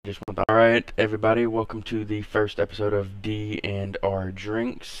just want to. All right, everybody, welcome to the first episode of D and R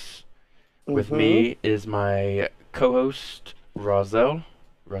Drinks. With Mm-hmm. me is my co-host Roselle.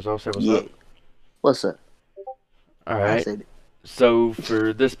 Roselle, say what's Yeah. up. What's up? All I right. said it. So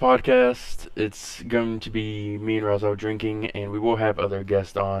for this podcast, it's going to be me and Roselle drinking, and we will have other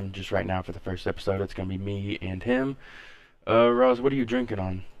guests on. Just right now for the first episode, it's going to be me and him. Ros, what are you drinking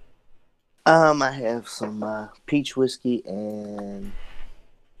on? I have some peach whiskey and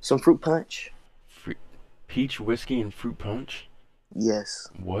some fruit punch. Fr- Peach whiskey and fruit punch. Yes.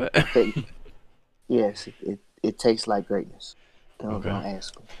 What? It, yes. It tastes like greatness. Okay. Don't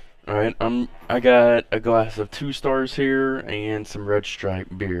ask me. All right, I got a glass of 2 stars here and some Red Stripe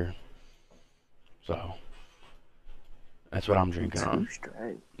beer. So that's what I'm drinking Two on.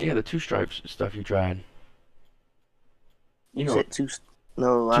 straight. Yeah, the 2 stripes stuff you tried. You You know, said two.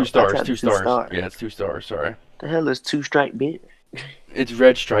 No, two I stars, tried the two two stars. star. Yeah, it's 2 stars. Sorry, The hell is two strike beer? it's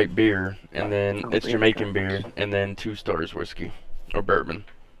Red Stripe beer, and then Oh, it's red Jamaican stripe. beer, and then 2 stars whiskey or bourbon.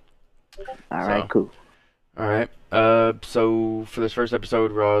 All right, So, cool. all right. So for this first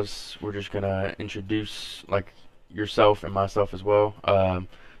episode, Roz, we're just gonna introduce like yourself and myself as well.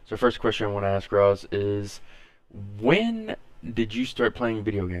 So first question I want to ask Roz is, when did you start playing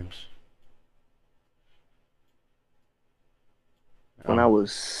video games? When I Oh,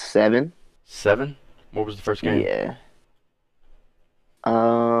 was 7. 7? What was the first game? Yeah.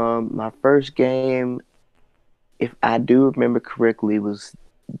 My first game, if I do remember correctly, was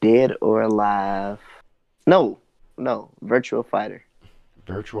Dead or Alive. No, no, Virtual Fighter.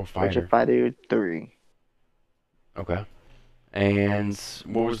 Virtual Virtual Fighter. Fighter 3. Okay. And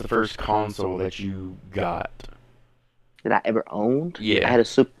what was the first console that you got? That I ever owned? Yeah. I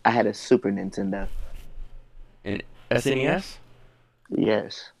had a Super Nintendo. An SNES?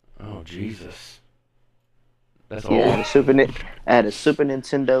 Yes. Oh, Jesus. That's Yeah, old. I had a Super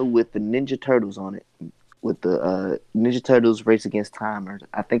Nintendo with the Ninja Turtles on it. With the Ninja Turtles Race Against Time, or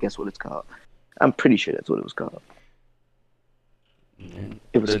I think that's what it's called. I'm pretty sure that's what it was called. And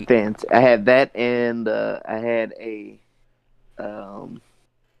It was the fancy. I had that, and I had a um,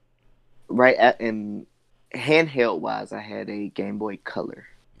 right at in handheld wise, I had a Game Boy Color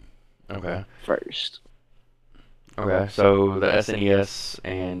Okay. first. Okay. So the SNES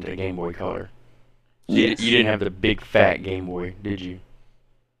and a Game Boy Color. So you Yes, didn't have the big fat Game Boy, did you?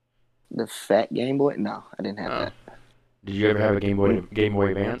 the fat Game Boy. No, I didn't have Oh. that. Did you ever have a Game Boy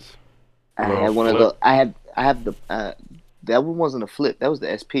Advance? A I little had one of flip? the. I have the. That one wasn't a flip. That was the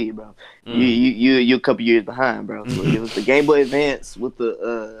SP, bro. Mm. You a couple years behind, bro. So it was the Game Boy Advance with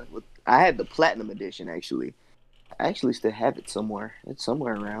the with. I had the Platinum Edition actually. I actually still have it somewhere. It's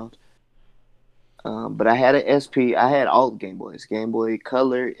somewhere around. But I had an SP. I had all the Game Boys: Game Boy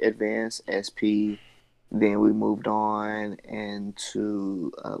Color, Advance, SP. Then we moved on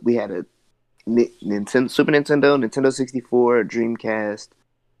into we had a Nintendo, Super Nintendo, Nintendo 64, Dreamcast.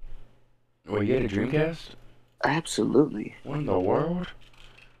 Well, you had a Dreamcast? Absolutely. What in the world?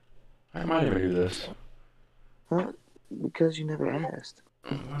 I might even do this. Huh? Because you never asked.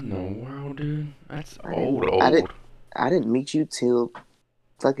 What in the world, dude? That's I old, didn't. I old. didn't. I didn't meet you till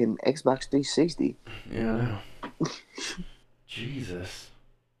fucking Xbox 360, Yeah. Jesus.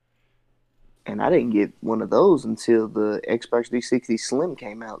 and I didn't get one of those until the Xbox 360 Slim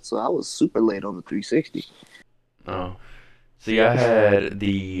came out. So I was super late on the 360. Oh. See, I had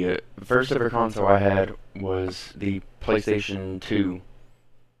the first ever console I had was the PlayStation 2.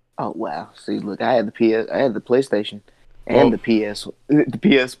 Oh wow! See, look, I had the PS, I had the PlayStation, and Well, the PS, the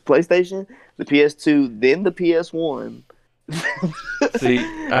PS PlayStation, the PS2, then the PS1. see,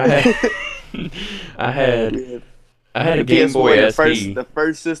 I had I had Yeah, I had a the Game Boy PS1, SP. the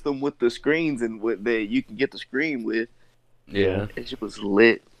first system with the screens and with that you can get the screen with. Yeah. It just was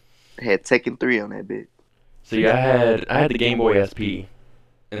lit. Had Tekken 3 on that bit. See, I had the Game Boy SP,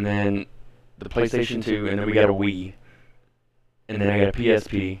 and then the PlayStation 2, and then we got a Wii, and then I got a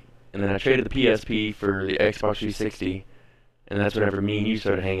PSP, and then I traded the PSP for the Xbox 360, and that's whenever me and you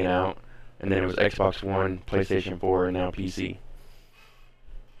started hanging out, and then it was Xbox One, PlayStation 4, and now PC,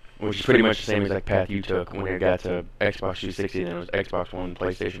 which is pretty much the same exact path you took when it got to Xbox 360, and then it was Xbox One,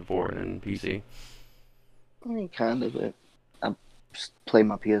 PlayStation 4, and then PC. I mean, kind of, but I play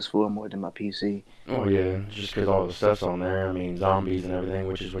my PS4 more than my PC. Oh yeah, just because all the stuff's on there. I mean, zombies and everything,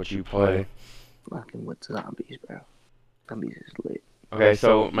 which is what you play. Fucking with zombies, bro. Zombies is lit. Okay,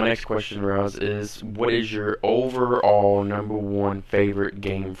 so my next question, Roz, is what is your overall number one favorite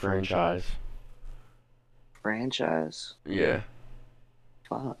game franchise? Franchise? Yeah.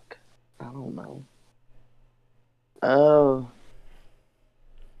 Fuck. I don't know. Uh,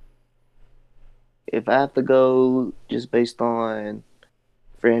 if I have to go just based on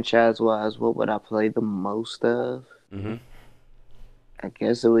Franchise-wise, what would I play the most of? Mm-hmm. I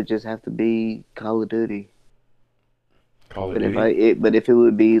guess it would just have to be Call of Duty. Call of But Duty. if it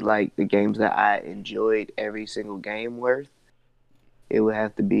would be like the games that I enjoyed every single game worth, it would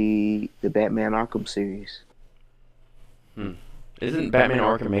have to be the Batman Arkham series. Isn't Batman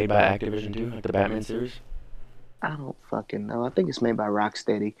Arkham made by Activision too, like the Batman series? I don't fucking know. I think it's made by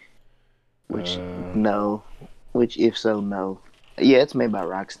Rocksteady. Which Uh, no. Which if so, no. Yeah, it's made by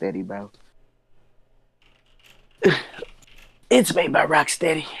Rocksteady, bro. It's made by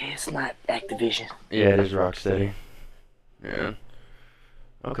Rocksteady. It's not Activision. yeah, it is Rocksteady. Yeah.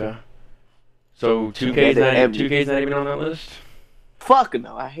 Okay. So 2K's not even on that list. Fuck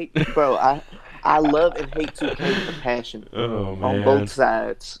no. I hate, bro. I love and hate 2K with a passion Oh man. on both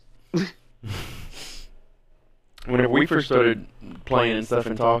sides. Whenever we first started playing and stuff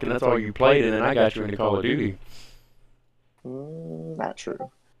and talking, that's all you played, and then I got you into Call of Duty. Not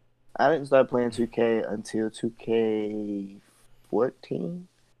true. I didn't start playing 2K until 2K14.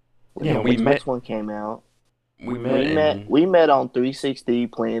 Yeah, When we the met. first one came out. We met. We met on 360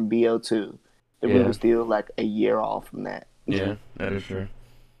 playing BO2. And we Yeah. were still like a year off from that. Yeah, that is true.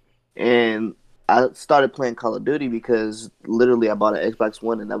 And I started playing Call of Duty because literally I bought an Xbox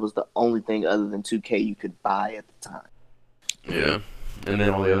One and that was the only thing other than 2K you could buy at the time. Yeah. And then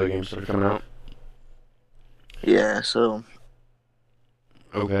all the other games started coming out. Yeah, so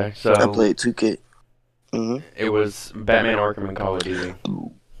Okay, I so played 2K. Mm-hmm. it was Batman Arkham and Call of Duty.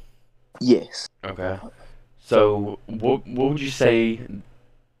 Yes. Okay. So what would you say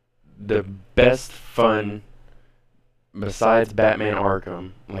the best fun besides Batman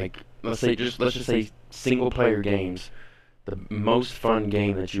Arkham? Like let's just say single player games. The most fun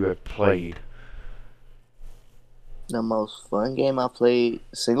game that you have played. The most fun game I played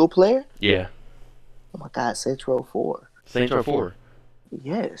single player? Yeah. Oh my god, Saints Row 4. Saints Row 4.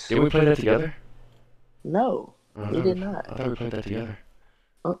 Yes. Did we play that together? No, Oh, we did not. I thought we played that together.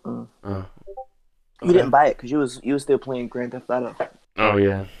 Uh-uh. Oh. You didn't buy it because you was still playing Grand Theft Auto. Oh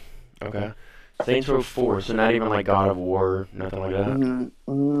yeah. Okay. Saints Row 4, so not even like God of War, nothing like that.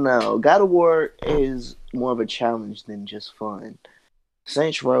 No, God of War is more of a challenge than just fun.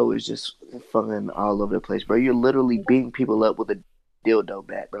 Saints Row is just fun all over the place, bro. You're literally beating people up with a dildo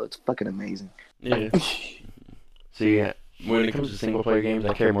bat, bro. It's fucking amazing. Yeah. See, when it comes to single player games,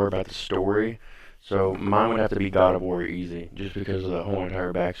 I care more about the story. So mine would have to be God of War easy, just because of the whole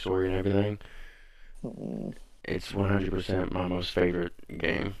entire backstory and everything. It's 100% my most favorite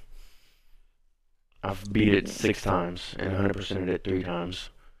game. I've beat it 6 times and 100%ed it 3 times.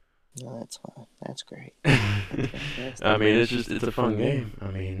 No, that's fine. That's great. I mean, it's a fun game. I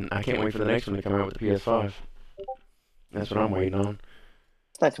mean, I can't wait for the next one to come out with the PS5. That's what I'm waiting on.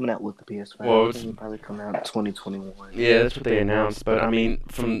 It's not coming out with the PS5. Well, It'll probably come out in 2021. Yeah, that's what they announced. But I mean,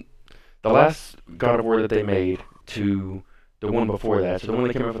 from the last God of War that they made to the one before that, so the one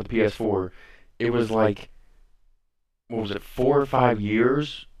that came out for the PS4, it was like, what was it, 4 or 5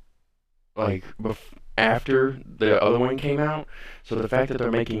 years, like after the other one came out. So the fact that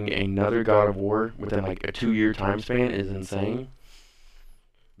they're making another God of War within like a 2-year time span is insane.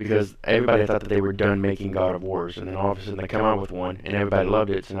 Because everybody thought that they were done making God of Wars, and then all of a sudden they come out with one, and everybody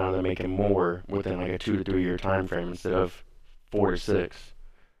loved it. So now they're making more within like a 2 to 3 year time frame instead of 4 to 6.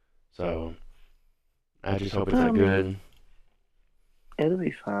 So I just hope it's a good. It'll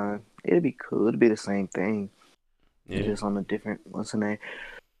be fine. It'll be cool. It'll be the same thing. Yeah. Just on a different. What's the name?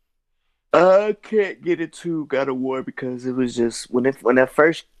 I can't get into God of War because it was just when it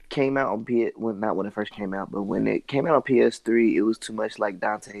first came out on well, not when it first came out, but when it came out on PS3, it was too much like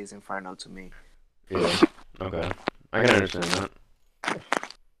Dante's Inferno to me. Yeah. Okay. I can understand that.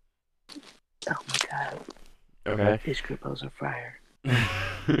 Oh my god. Okay. Fish grippos are fire.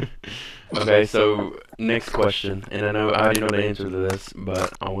 Okay, so next question, and I already know the answer to this,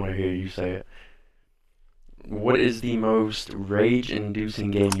 but I want to hear you say it. What is the most rage-inducing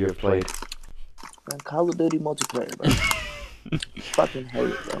game you have played? Call of Duty multiplayer, bro. Fucking hate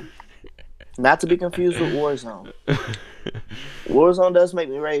it, bro. Not to be confused with Warzone. Warzone does make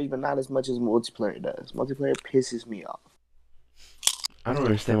me rage, but not as much as multiplayer does. Multiplayer pisses me off. I don't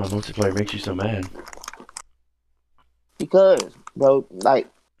understand why multiplayer makes you so mad. Because, bro, like,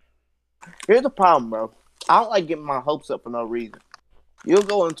 here's the problem, bro. I don't like getting my hopes up for no reason. You'll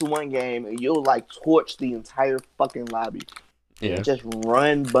go into one game and you'll, like, torch the entire fucking lobby. Yeah. Just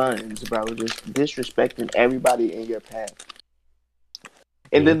run buns, bro. Just disrespecting everybody in your path.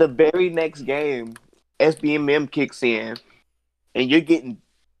 And then the very next game, SBMM kicks in, and you're getting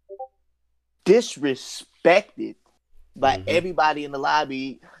disrespected by everybody in the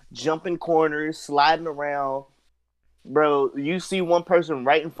lobby, jumping corners, sliding around, Bro, you see one person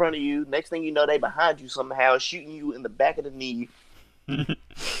right in front of you. Next thing you know, they behind you somehow, shooting you in the back of the knee.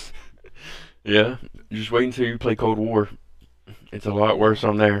 Yeah, just wait until you play Cold War. It's a lot worse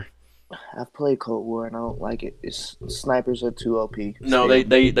on there. I've played Cold War and I don't like it. It's snipers are too OP No, they still.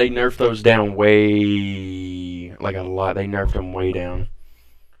 they they nerfed those down way like a lot. They nerfed them way down,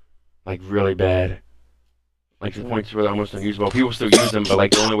 like really bad. Like to the point where they're almost unusable. People still use them, but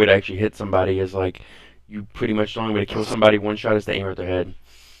like the only way to actually hit somebody is like you pretty much the only way to kill somebody one shot is to aim at their head.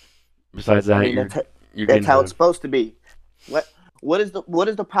 Besides I that, mean, you're that's getting how it's to supposed to be. What what is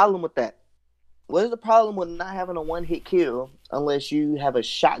the problem with that? What is the problem with not having a one hit kill unless you have a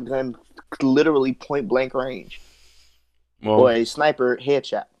shotgun literally point blank range well, or a sniper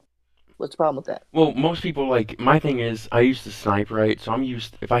headshot? What's the problem with that? well, most people like my thing is I used to snipe right, so I'm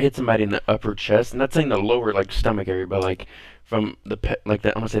used if I hit somebody in the upper chest, not saying the lower like stomach area, but like from like the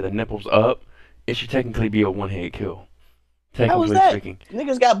I'm gonna say the nipples up, it should technically be a one hit kill, How is technically that? speaking.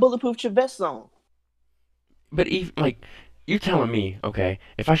 Niggas got bulletproof vests on. But even like you're telling me, okay,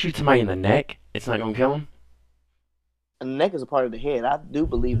 if I shoot somebody in the neck, it's not gonna kill him. And the neck is a part of the head. I do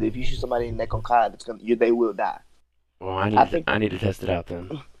believe that if you shoot somebody in the neck on COD, they will die. Well, I think I need to test it out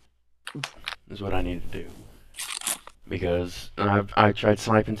then. Is what I need to do because I tried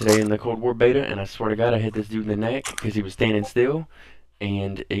sniping today in the Cold War beta, and I swear to God, I hit this dude in the neck because he was standing still,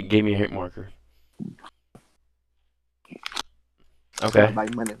 and it gave me a hit marker. Okay. sounds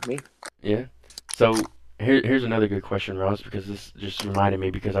like money to me. Yeah. So here's another good question, Ross, because this just reminded me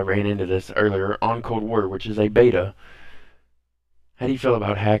because I ran into this earlier on Cold War, which is a beta. How do you feel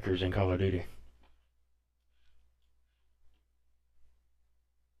about hackers in Call of Duty?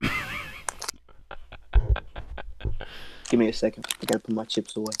 Give me a second. I gotta put my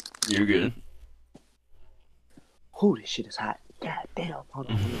chips away. You're good. Ooh, this shit is hot. God damn. Hold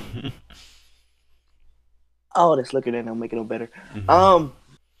on. Oh, that's looking at it. Don't make it no better.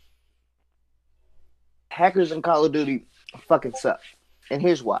 Hackers in Call of Duty fucking suck, and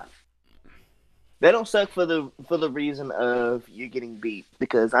here's why. They don't suck for the reason of you're getting beat,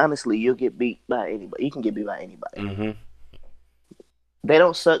 because honestly, you'll get beat by anybody. You can get beat by anybody. Mm-hmm. They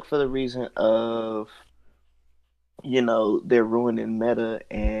don't suck for the reason of they're ruining meta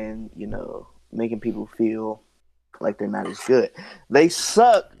and making people feel like they're not as good. They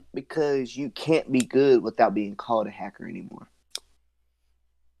suck because you can't be good without being called a hacker anymore.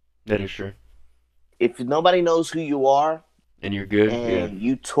 That is true. If nobody knows who you are And you're good. and Yeah.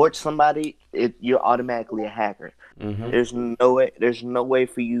 you torch somebody, you're automatically a hacker. Mm-hmm. There's no way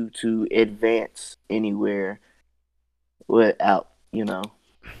for you to advance anywhere without,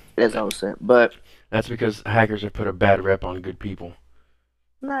 as I was saying. But That's because hackers have put a bad rep on good people.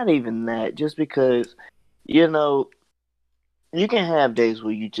 not even that. Just because, you can have days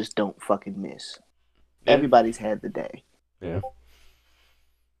where you just don't fucking miss. Yeah. Everybody's had the day. Yeah.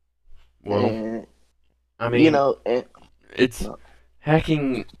 Well, And, I mean, and, it's no.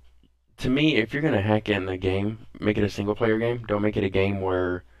 hacking. To me, if you're gonna hack in the game, make it a single player game. Don't make it a game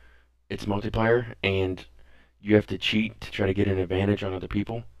where it's multiplayer and you have to cheat to try to get an advantage on other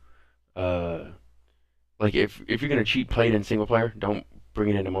people. Uh, like if you're gonna cheat play it in single player, don't bring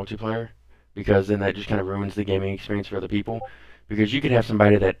it into multiplayer because then that just kind of ruins the gaming experience for other people. Because you could have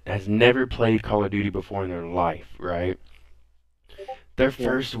somebody that has never played Call of Duty before in their life, right? Their Yeah.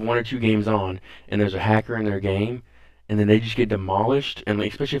 first one or two games on, and there's a hacker in their game, and then they just get demolished, and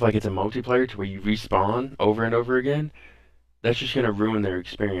like, especially if like it's a multiplayer to where you respawn over and over again, that's just gonna ruin their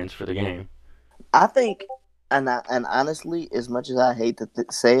experience for the game. I think, and honestly, as much as I hate to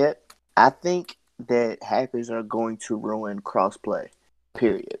say it, I think that hackers are going to ruin crossplay.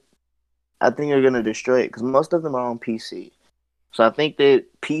 Period. I think they're going to destroy it because most of them are on PC. So I think that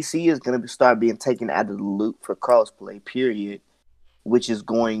PC is going to start being taken out of the loop for crossplay. Period, which is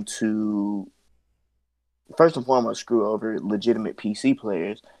going to first and foremost screw over legitimate PC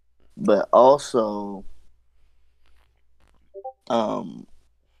players, but also,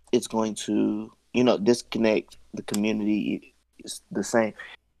 it's going to disconnect the community. It's the same.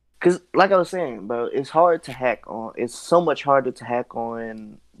 Because, like I was saying, bro, it's hard to hack on. It's so much harder to hack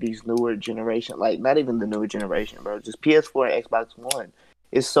on these newer generation. Like, not even the newer generation, bro. Just PS4 and Xbox One.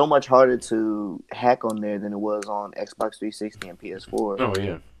 It's so much harder to hack on there than it was on Xbox 360 and PS4. Oh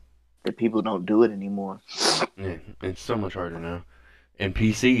yeah, That people don't do it anymore. yeah, it's so much harder now. In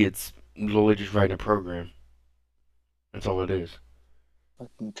PC, it's literally just writing a program. That's all it is.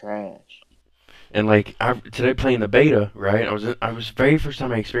 Fucking trash. And like today playing the beta, right? I was very first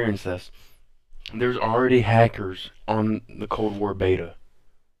time I experienced this. There's already hackers on the Cold War beta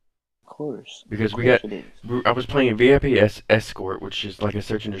Of course. because Of we course got. it is. I was playing VIP Escort, which is like a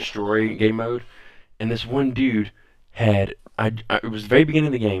search and destroy game mode, and this one dude it was the very beginning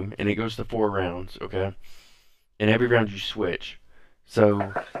of the game, and it goes to 4 rounds, okay? And every round you switch.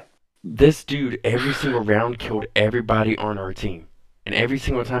 So this dude, every single round, killed everybody on our team. And every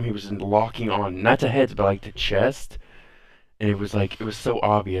single time he was locking on, not to heads, but like to chest. And it was like, it was so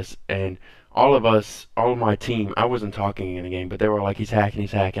obvious. And all of my team, I wasn't talking in the game, but they were like, he's hacking,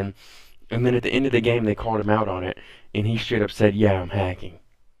 he's hacking. And then at the end of the game, they called him out on it. And he straight up said, yeah, I'm hacking.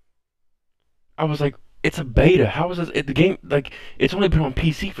 I was like, it's a beta. How is this? The game, like, it's only been on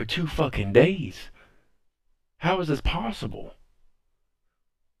PC for 2 fucking days. How is this possible?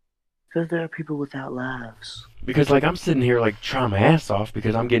 Because there are people without lives. Because like I'm sitting here like trying my ass off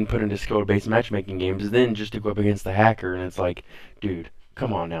because I'm getting put into skill-based matchmaking games, and then just to go up against the hacker, and it's like, dude,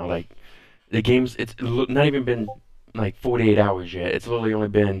 come on now. Like the game's it's not even been like 48 hours yet. It's literally only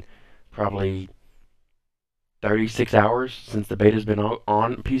been probably 36 hours since the beta's been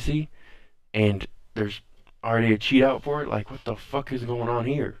on PC, and there's already a cheat out for it. Like what the fuck is going on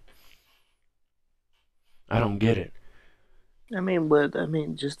here? I don't get it.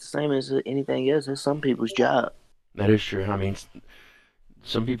 Just the same as anything else, that's some people's job. That is true. I mean,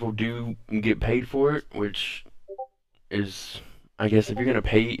 some people do get paid for it, which is, I guess, if you're gonna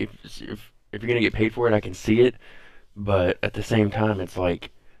pay, if you're gonna get paid for it, I can see it. But at the same time, it's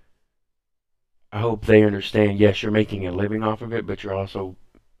like I hope they understand. Yes, you're making a living off of it, but you're also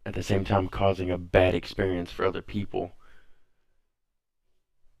at the same time causing a bad experience for other people.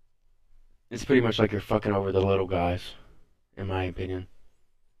 It's pretty much like you're fucking over the little guys, in my opinion.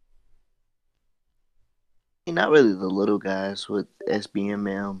 Not really the little guys with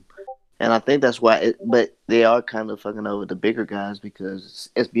SBMM. And I think that's why, but they are kind of fucking over the bigger guys because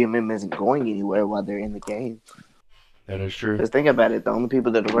SBMM isn't going anywhere while they're in the game. That is true. Because think about it, the only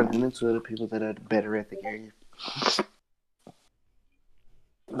people that are running into it are people that are better at the game.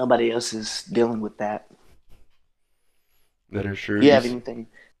 Nobody else is dealing with that. That is true. Do you have anything?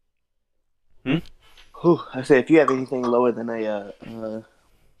 Hmm? I said, if you have anything lower than a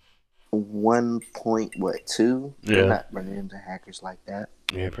 1.2, you're not running into hackers like that.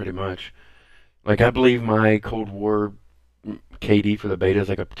 Yeah, pretty much. Like I believe my Cold War KD for the beta is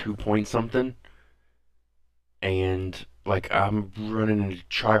like a 2 point something, and like I'm running into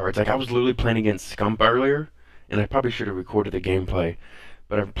tryhards. Like I was literally playing against Scump earlier, and I probably should have recorded the gameplay,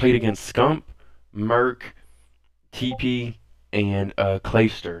 but I've played against Scump, Merc, TP, and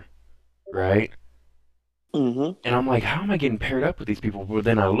Clayster, right? Mm-hmm. And I'm like, how am I getting paired up with these people? But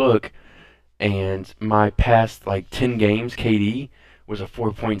then I look, and my past like 10 games KD was a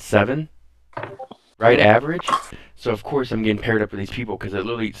 4.7, right, average. So of course I'm getting paired up with these people because it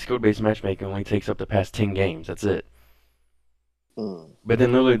literally skill-based matchmaking only takes up the past 10 games. That's it. But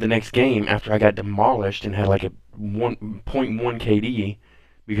then literally the next game after I got demolished and had like a 1.1 KD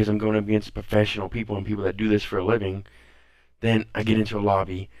because I'm going up against professional people and people that do this for a living, then I get into a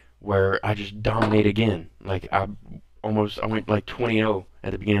lobby where I just dominate again. Like I went like 20-0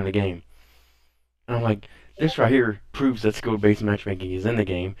 at the beginning of the game. And I'm like, this right here proves that skill-based matchmaking is in the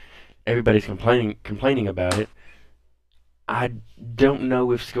game. Everybody's complaining about it. I don't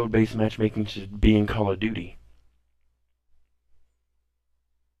know if skill-based matchmaking should be in Call of Duty.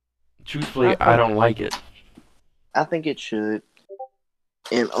 Truthfully, I don't like it. I think it should.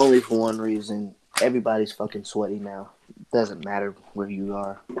 And only for one reason. Everybody's fucking sweaty now. Doesn't matter where you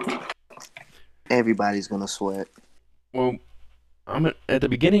are. Everybody's gonna sweat. Well, at the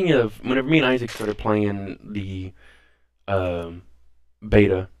beginning of whenever me and Isaac started playing the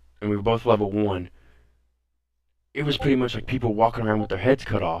beta, and we were both level 1, it was pretty much like people walking around with their heads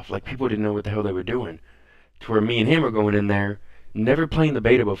cut off. Like people didn't know what the hell they were doing. To where me and him are going in there, never playing the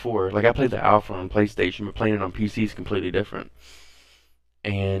beta before. Like I played the alpha on PlayStation, but playing it on PC is completely different.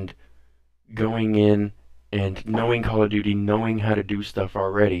 And going in and knowing Call of Duty, knowing how to do stuff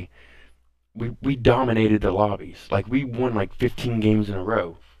already, we dominated the lobbies. Like we won like 15 games in a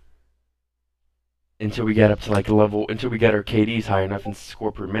row. Until we got up to like until we got our KDs high enough and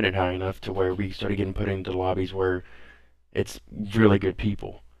score per minute high enough to where we started getting put into lobbies where it's really good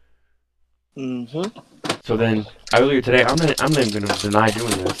people. Mm-hmm. So then earlier today, I'm not even gonna deny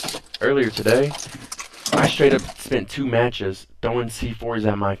doing this. Earlier today, I straight up spent 2 matches throwing C4s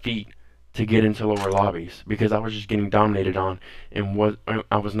at my feet to get into lower lobbies because I was just getting dominated on and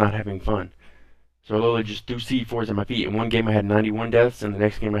I was not having fun. So I literally just threw C4s at my feet. In one game I had 91 deaths, and the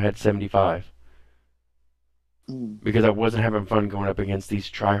next game I had 75. Because I wasn't having fun going up against these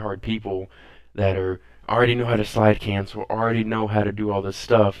try-hard people that already know how to slide cancel, already know how to do all this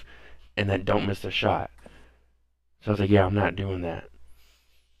stuff, and that don't miss a shot. So I was like, yeah, I'm not doing that.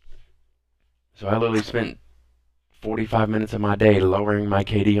 So I literally spent 45 minutes of my day lowering my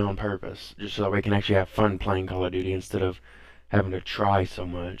KD on purpose, just so that we can actually have fun playing Call of Duty instead of having to try so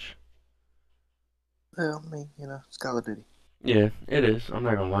much. Well, I mean, it's Call of Duty. Yeah, it is. I'm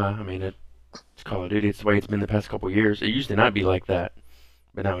not gonna lie. I mean, it's Call of Duty. It's the way it's been the past couple years. It used to not be like that,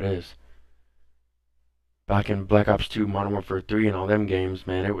 but now it is. Back in Black Ops 2, Modern Warfare 3, and all them games,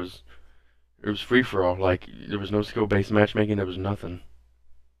 man, it was free for all. Like there was no skill-based matchmaking. There was nothing.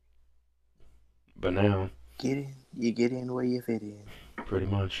 But now, You get in where you fit in. pretty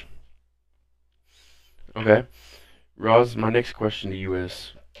much. Okay, Roz, my next question to you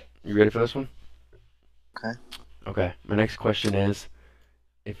is, you ready for this one? Okay. Okay, my next question is,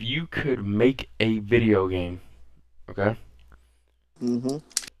 if you could make a video game, okay, Mm-hmm.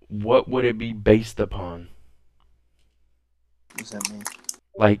 what would it be based upon? What's that mean?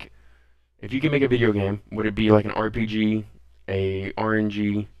 Like, if you could make a video game, would it be like an RPG, a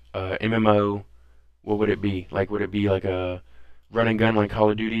RNG, MMO? What would it be? Like, would it be like a run and gun like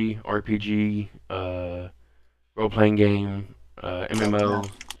Call of Duty, RPG, role playing game, MMO? No.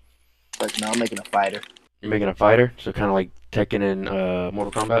 But no, I'm making a fighter. You're making a fighter, so kind of like Tekken and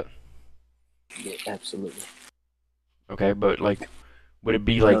Mortal Kombat. Yeah, absolutely. Okay, but like, would it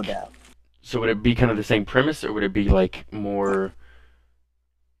be No like? doubt. So would it be kind of the same premise, or would it be like more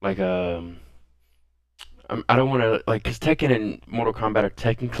like I don't want to like, cause Tekken and Mortal Kombat are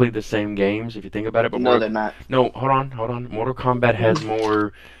technically the same games if you think about it, but No, they're not. no, hold on. Mortal Kombat has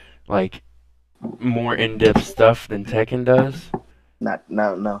more like more in-depth stuff than Tekken does.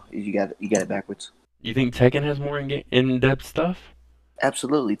 No. You got it backwards. You think Tekken has more in-depth stuff?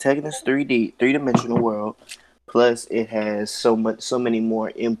 Absolutely. Tekken is 3D, three-dimensional world. Plus, it has so many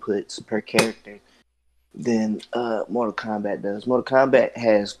more inputs per character than Mortal Kombat does. Mortal Kombat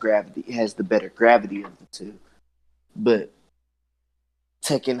has the better gravity of the two, but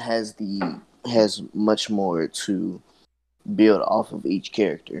Tekken has much more to build off of each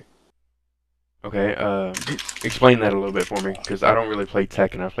character. Okay, explain that a little bit for me, because I don't really play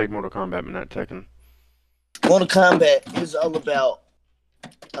Tekken. I played Mortal Kombat, but not Tekken. Mortal Kombat is all about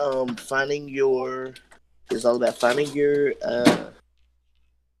finding your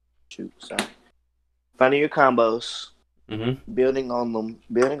finding your combos, Mm-hmm. building on them,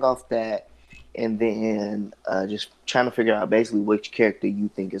 building off that, and then just trying to figure out basically which character you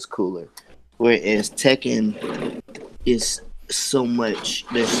think is cooler. Whereas Tekken is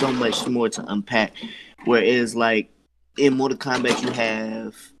there's so much more to unpack. Whereas like in Mortal Kombat you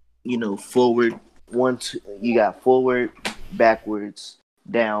have, forward you got forward, backwards,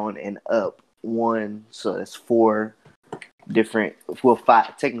 down, and up one. So that's four different, well,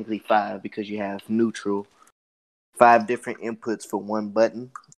 five, technically five, because you have neutral. 5 different inputs for one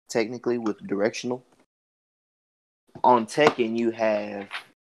button, technically, with directional. On Tekken, you have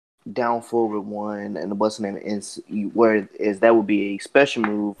down, forward, one, and what's the name? Whereas that would be a special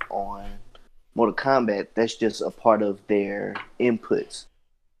move on Mortal Kombat. That's just a part of their inputs.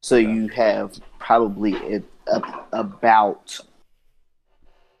 So you have probably about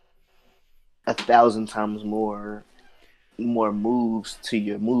 1,000 times more moves to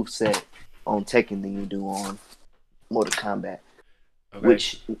your move set on Tekken than you do on Mortal Kombat, Okay.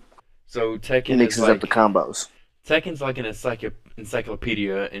 which So Tekken mixes is like up the combos. Tekken's like an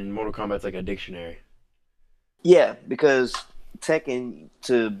encyclopedia, and Mortal Kombat's like a dictionary. Yeah, because Tekken,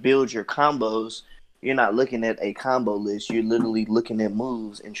 to build your combos, you're not looking at a combo list. You're literally looking at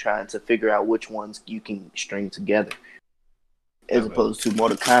moves and trying to figure out which ones you can string together. As opposed to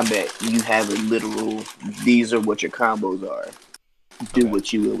Mortal Kombat, you have a literal, these are what your combos are. Do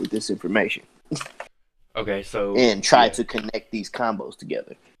what you will with this information. Okay, so And try to connect these combos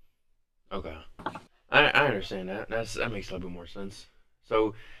together. Okay, I understand that. That makes a little bit more sense.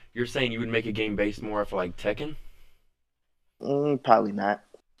 So you're saying you would make a game based more off like Tekken? Probably not.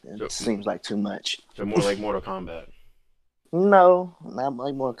 It So- seems like too much. So more like Mortal Kombat. No, not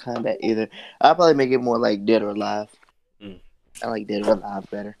like Mortal Kombat either. I'll probably make it more like Dead or Alive. Mm. I like Dead or Alive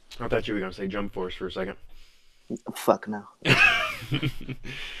better. I thought you were gonna say Jump Force for a second. Fuck no.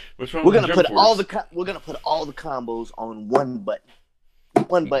 What's wrong We're with gonna Jump put Force? we're gonna put all the combos on one button.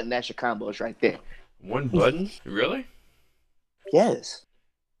 One button, that's your combos right there. One button? Really? Yes.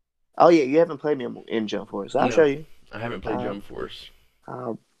 Oh yeah, you haven't played me in Jump Force. I'll No. show you. I haven't played Jump Force.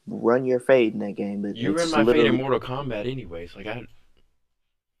 I'll run your fade in that game, but You it's run my fade in literally Mortal Kombat anyways. Like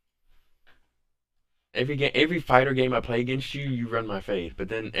every fighter game I play against you, you run my fade. But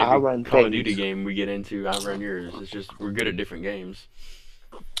then I every run Call of Duty fades. game we get into, I run yours. It's just we're good at different games.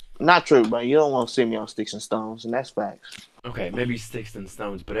 not true, bro. You don't want to see me on Sticks and Stones, and that's facts. Okay, maybe Sticks and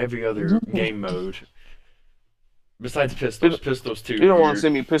Stones, but every other game mode, Besides You pistols, don't, pistols too. you don't want to You're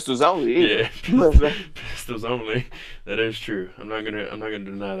send me pistols only either. yeah, pistols only. That is true. I'm not gonna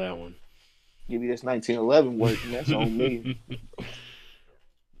deny that one. Give me this 1911 work, and that's on me.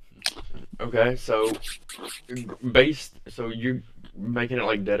 Okay, so based, so you're making it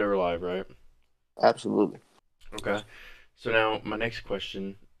like Dead or Alive, right? Absolutely. Okay. So now my next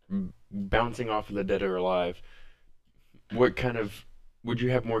question, bouncing off of the Dead or Alive, what kind of would you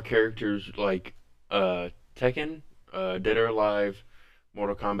have more characters like Tekken, Dead or Alive,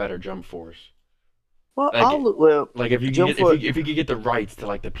 Mortal Kombat, or Jump Force? Well, Like well, like if you can Jump get for if you could get the rights to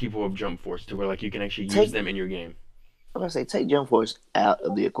like the people of Jump Force to where like you can actually use take. them in your game. I'm gonna say take Jump Force out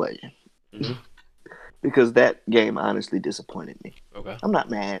of the equation Hmm. because that game honestly disappointed me. Okay. I'm not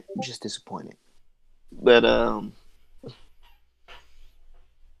mad, I'm just disappointed. But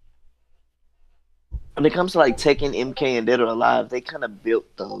when it comes to like Tekken, MK, and Dead or Alive, they kind of built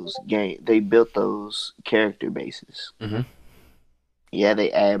those game. They built those character bases. Hmm. Yeah,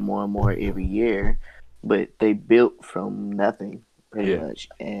 they add more and more every year, but they built from nothing pretty Yeah. much,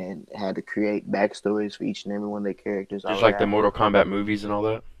 and had to create backstories for each and every one of their characters, Just all of like the that. Mortal Kombat movies and all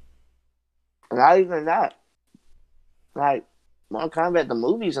that. Not even that. Like Mortal Kombat, the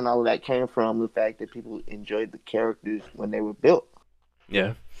movies and all of that came from the fact that people enjoyed the characters when they were built.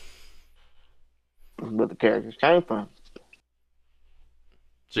 Yeah. Where the characters came from.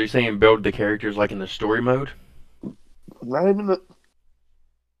 So you're saying build the characters like in the story mode? Not even the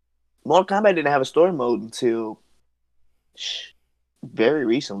Mortal Kombat didn't have a story mode until very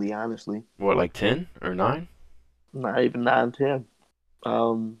recently, honestly. What, like 10 or 9? Not even 9, 10.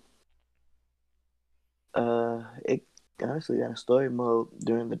 It honestly got a story mode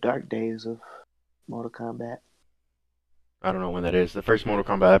during the dark days of Mortal Kombat. I don't know when that is. The first Mortal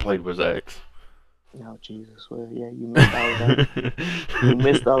Kombat I played was X. Oh Jesus! Well, yeah, you missed all of that. You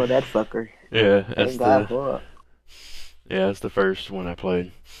missed all of that fucker. Yeah, Thank God for it. that's the first one I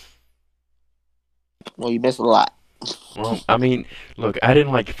played. Well, you missed a lot. Well, I mean, look, I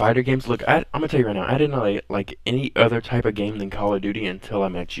didn't like fighter games. Look, I'm gonna tell you right now, I didn't like any other type of game than Call of Duty until I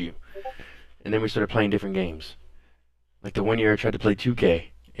met you, and then we started playing different games. Like the one year I tried to play 2K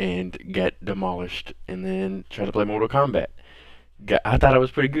and got demolished, and then tried to play Mortal Kombat. I thought I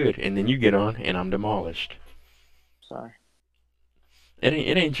was pretty good, and then you get on, and I'm demolished. Sorry. It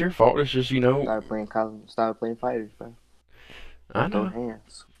ain't your fault. It's just Started playing fighters, bro. I Throwing know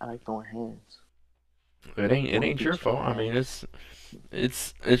hands. I like throwing hands. it Wanna ain't your beat your fault. I mean, ass.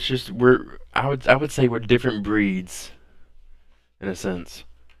 it's just I would say we're different breeds in a sense.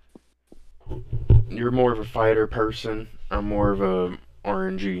 You're more of a fighter person. I'm more of a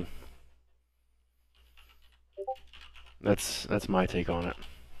RNG. That's my take on it.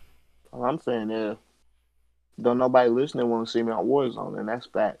 All I'm saying is, don't nobody listening want to see me on Warzone, and that's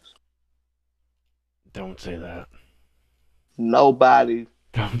facts. Don't say that. Nobody,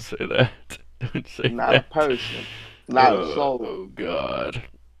 Don't say that. Don't say not a that. person, not a Oh, soul. oh God.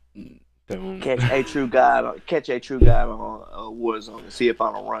 Don't. Catch a true guy. Catch a true guy on Warzone and see if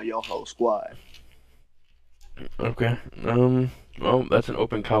I don't run your whole squad. Okay. Well, that's an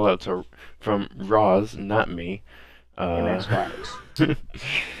open call out to from Roz, not me. And that's facts.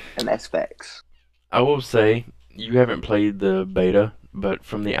 And that's facts. I will say you haven't played the beta, but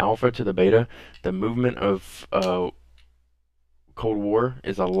from the alpha to the beta, the movement of Cold War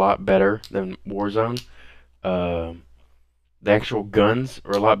is a lot better than Warzone. Um the actual guns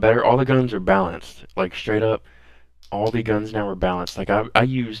are a lot better. All the guns are balanced, like straight up. All the guns now are balanced. Like I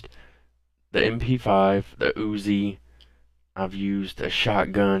used the MP5, the Uzi. I've used a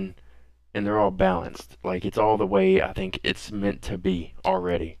shotgun, and they're all balanced. Like it's all the way I think it's meant to be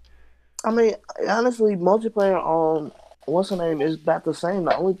already. I mean, honestly, multiplayer on what's the name is about the same.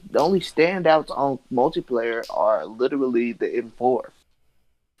 The only standouts on multiplayer are literally the M4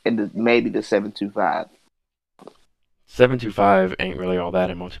 and maybe the 725. 725 ain't really all that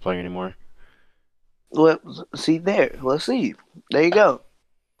in multiplayer anymore. Well, see there. Let's see. There you go.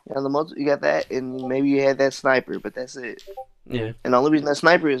 You got that, and maybe you had that sniper, but that's it. Yeah, And the only reason that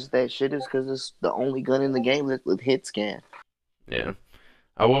sniper is that shit is because it's the only gun in the game with hit scan. yeah.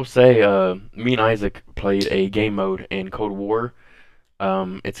 I will say, me and Isaac played a game mode in Cold War.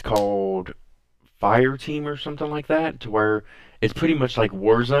 It's called Fire Team or something like that, to where it's pretty much like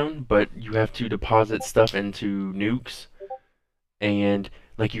Warzone, but you have to deposit stuff into nukes, and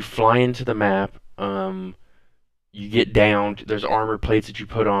like you fly into the map. You get downed. There's armor plates that you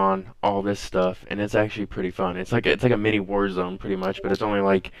put on, all this stuff, and it's actually pretty fun. It's like a mini Warzone pretty much, but it's only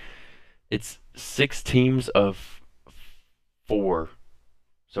like it's 6 teams of 4.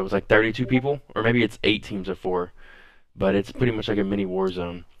 So it's like 32 people, or maybe it's 8 teams of 4, but it's pretty much like a mini war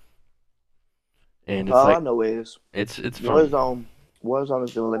zone. and it's All I like know is it's fun. Warzone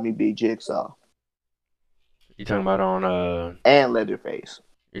is gonna let me be Jigsaw You talking about on and Leatherface.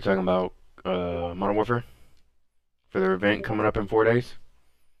 you're talking about Modern Warfare for their event coming up in 4 days?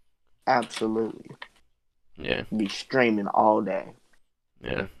 Absolutely, Yeah, be streaming all day.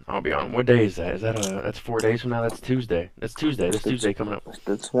 yeah. I'll be on. What day is that? Is that that's 4 days from now? That's Tuesday. That's Tuesday. It's This the Tuesday coming up. it's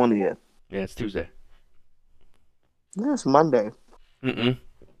the 20th. Yeah, it's Tuesday. Yeah, it's Monday. Mm-mm.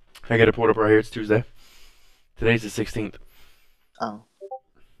 I got it pulled up right here. It's Tuesday. Today's the 16th. Oh,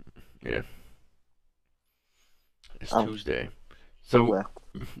 Yeah, it's oh, Tuesday. So, well,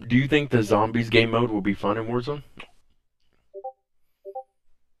 do you think the zombies game mode will be fun in Warzone?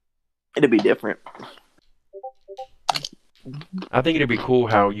 it'll be different. I think it'd be cool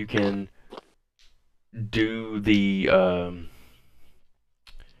how you can do the It'll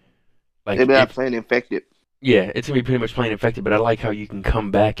like be like if playing infected. yeah, it's gonna be pretty much plain infected, but I like how you can come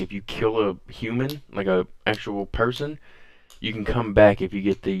back if you kill a human, like a actual person. You can come back if you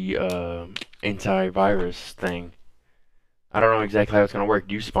get the antivirus thing. I don't know exactly how it's gonna work.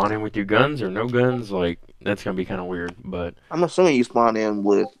 Do you spawn in with your guns or no guns? Like that's gonna be kind of weird, but I'm assuming you spawn in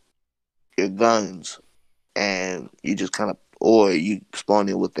with your guns, and you just kind of, or you spawn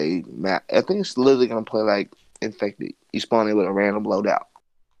in with a map. I think it's literally gonna play like infected. You spawn in with a random loadout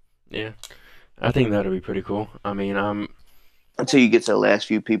yeah, I think that'll be pretty cool. I mean, until you get to the last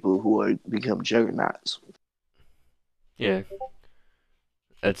few people who are become juggernauts. yeah,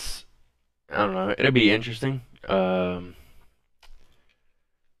 that's I don't know. It'll be interesting.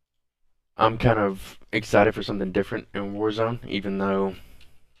 I'm kind of excited for something different in Warzone, even though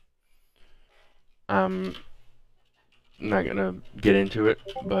I'm not gonna get into it,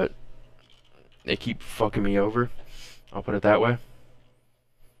 but they keep fucking me over. I'll put it that way.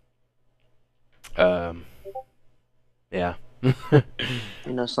 Um, yeah.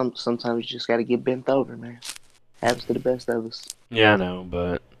 You know, sometimes you just gotta get bent over, man. Happens to the best of us. Yeah, I know,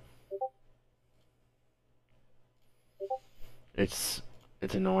 but it's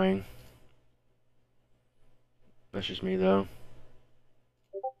it's annoying. That's just me though.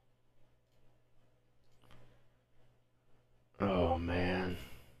 Oh man.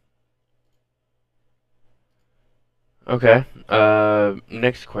 Okay.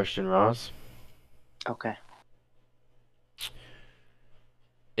 Next question, Ross. Okay.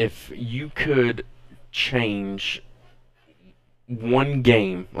 If you could change one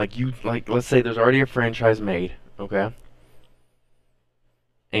game, like let's say there's already a franchise made, okay?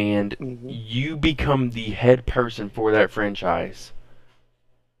 And Hmm. you become the head person for that franchise,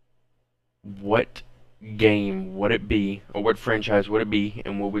 what game would it be, or what franchise would it be,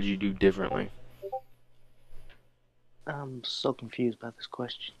 and what would you do differently? I'm so confused by this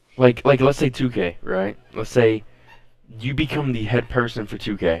question. Like let's say 2K, right? Let's say you become the head person for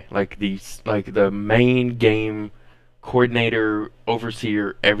 2K, like the main game coordinator,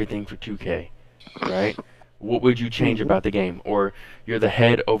 overseer, everything for 2K, right? What would you change Hmm. about the game? Or you're the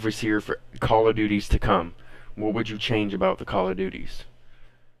head overseer for Call of Duties to come. What would you change about the Call of Duties?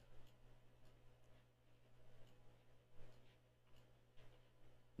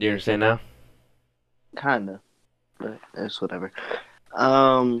 Do you understand now? Kinda, but it's whatever.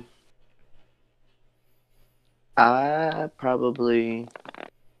 Um, I probably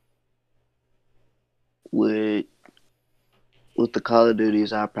would, with the Call of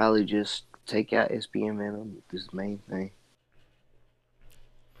Duties, I'd probably just take out SPM this main thing.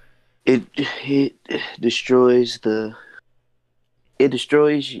 It destroys it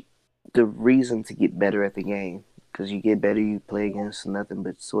destroys the reason to get better at the game. Because you get better, you play against nothing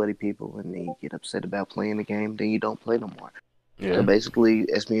but sweaty people, and then you get upset about playing the game, then you don't play no more. So Yeah. basically,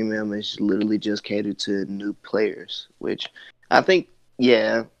 SPMM is literally just catered to new players, which I think,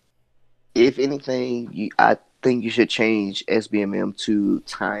 yeah, if anything, I think you should change SBMM to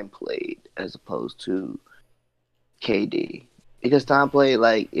time played as opposed to KD. Because time played,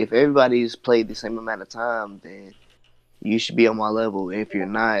 like, if everybody's played the same amount of time, then you should be on my level. If you're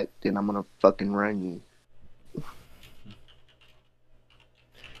not, then I'm gonna fucking run you.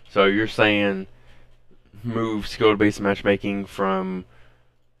 So you're saying move skill-based matchmaking from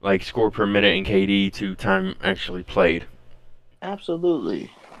like score per minute in KD to time actually played.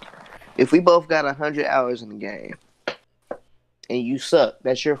 Absolutely. If we both got 100 hours in the game and you suck,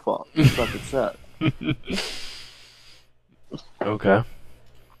 that's your fault. You fucking suck. Okay.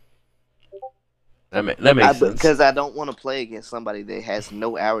 That makes sense. Because I don't want to play against somebody that has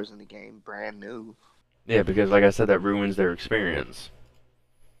no hours in the game, brand new. Yeah, because like I said, that ruins their experience.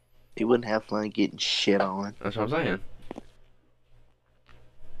 He wouldn't have fun getting shit on. That's what I'm saying.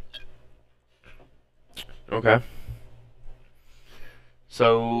 Okay.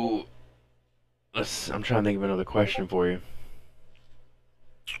 So I'm trying to think of another question for you.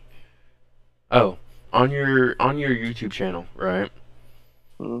 Oh, on your YouTube channel, right?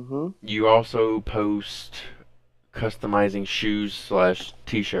 Mm-hmm. You also post customizing shoes slash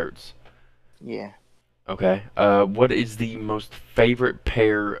t-shirts. Yeah. Okay. What is the most favorite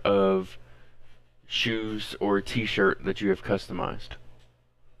pair of shoes or t-shirt that you have customized?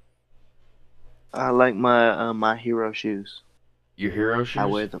 I like my hero shoes. Your hero I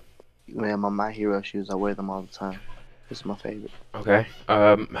wear shoes? them. Yeah, my hero shoes. I wear them all the time. It's my favorite. Okay.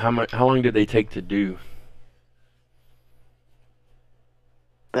 How long did they take to do?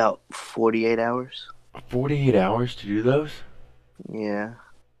 About 48 hours. 48 hours to do those? Yeah.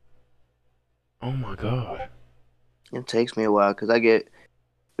 Oh my god. It takes me a while because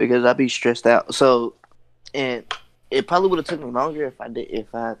I be stressed out. So, and it probably would have took me longer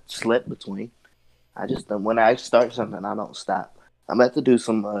if I slept between. I just when I start something, I don't stop. I'm about to do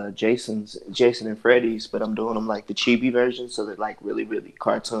some Jason and Freddy's, but I'm doing them like the chibi version, so they're like really really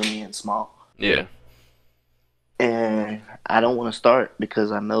cartoony and small. Yeah. And I don't want to start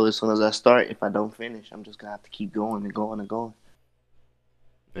because I know as soon as I start, if I don't finish, I'm just gonna have to keep going and going and going.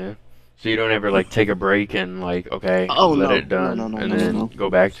 Yeah. So you don't ever like take a break and like, okay, Oh let no, it no, no, done no, and no, no, then no, go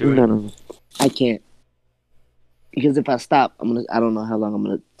back to no, it? no. I can't because if I stop, I don't know how long I'm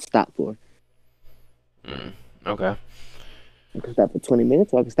gonna stop for. Okay. I can stop for 20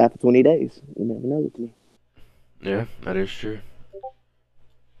 minutes, or I can stop for 20 days. You never know with me. Yeah, that is true.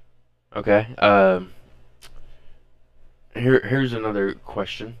 Okay. Here's another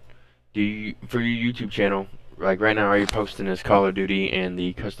question. Do you for your YouTube channel, like right now, are you posting this Call of Duty and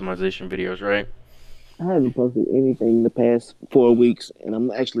the customization videos, right? I haven't posted anything the past 4 weeks, and I'm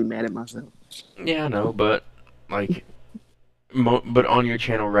actually mad at myself. Yeah, I know, but like, but on your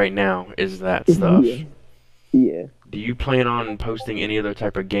channel right now is that Yeah, stuff. yeah. Do you plan on posting any other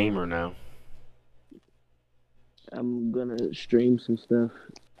type of game or no? I'm gonna stream some stuff,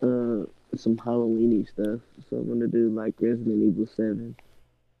 some Halloweeny stuff. So I'm gonna do like Resident Evil 7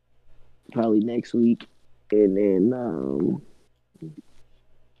 probably next week, and then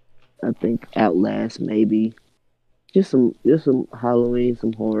I think Outlast maybe. Just some Halloween,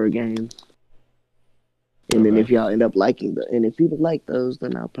 some horror games. And then Okay. if y'all end up liking and if people like those,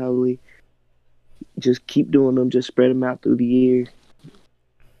 then I'll probably just keep doing them, just spread them out through the year.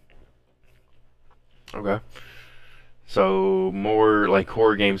 Okay. So more like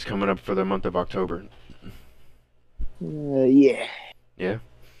horror games coming up for the month of October. Yeah, Yeah.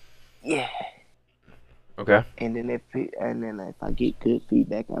 yeah. Okay. And then if I get good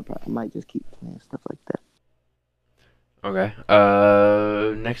feedback, I might just keep playing stuff like that.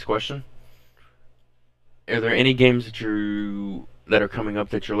 Okay. Next question. Are there any games that are coming up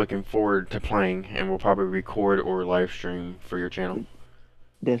that you're looking forward to playing and will probably record or live stream for your channel?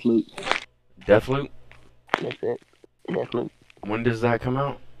 Deathloop. Deathloop? That's it. Deathloop. When does that come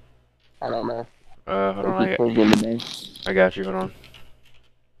out? I don't know. Hold They on, keep changing the name. I got you. Hold on.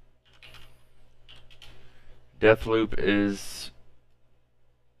 Deathloop is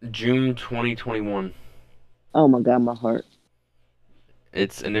June 2021. Oh my god, my heart.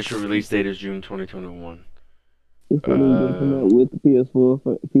 Its initial release date is June 2021. It's not even gonna come out with the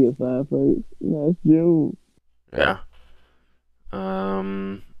PS4, PS5 first. No, it's June. Yeah.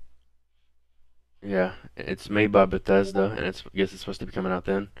 Yeah, it's made by Bethesda, and I guess it's supposed to be coming out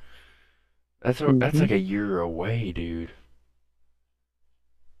then. That's like a year away, dude.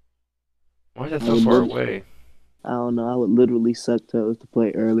 Why is that so far away? I don't know. I would literally suck toes to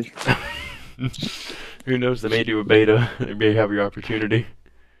play early. Who knows? They may do a beta. They may have your opportunity.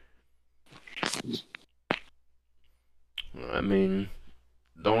 I mean,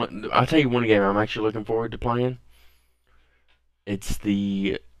 I'll tell you one game I'm actually looking forward to playing. It's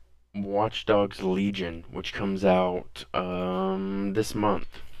the Watch Dogs Legion, which comes out this month.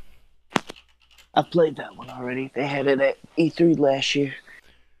 I played that one already. They had it at E3 last year.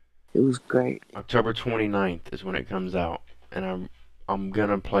 It was great. October 29th is when it comes out, and I'm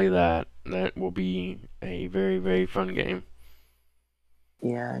gonna play that. That will be a very, very fun game.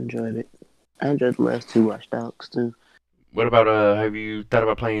 Yeah, I enjoyed it. I enjoyed the last two Watch Dogs too. What about have you thought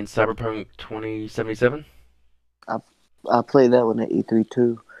about playing Cyberpunk 2077? I played that one at E3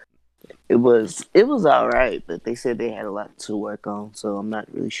 too. It was all right, but they said they had a lot to work on, so I'm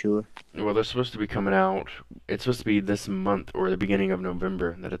not really sure. Well, they're supposed to be coming out. It's supposed to be this month or the beginning of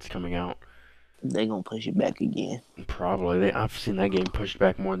November that it's coming out. They gonna push it back again. Probably. I've seen that game pushed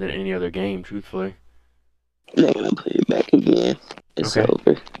back more than any other game, truthfully. They're gonna push it back again. It's Okay.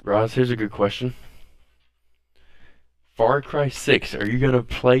 over. Roz, here's a good question. Far Cry 6, are you gonna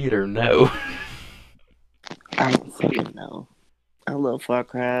play it or no? I don't fucking know. I love Far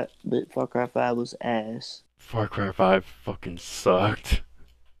Cry, but Far Cry 5 was ass. Far Cry 5 fucking sucked.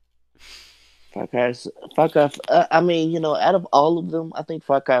 Far Cry, Far Cry. I mean, out of all of them, I think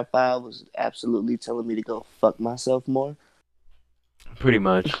Far Cry 5 was absolutely telling me to go fuck myself more. Pretty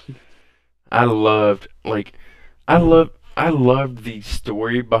much. I loved like I loved the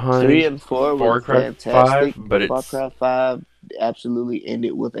story Three behind and four Far were Cry 5, fantastic. but Far it's Cry 5 absolutely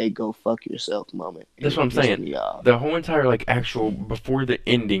ended with a go fuck yourself moment, and that's what it I'm pissed saying. me off. The whole entire like actual before the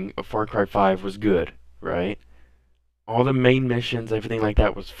ending of Far Cry 5 was good, right? All the main missions, everything like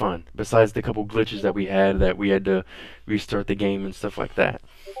that was fun. Besides the couple glitches that we had to restart the game and stuff like that.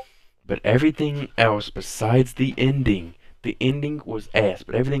 But everything else besides the ending was ass,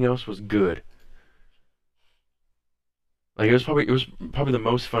 but everything else was good. Like it was probably the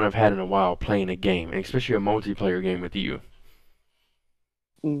most fun I've had in a while playing a game, and especially a multiplayer game with you.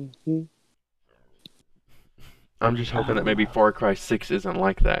 Hmm. I'm just hoping that maybe Uh, Far Cry 6 isn't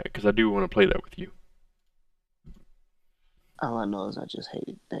like that, because I do want to play that with you. all I know is I just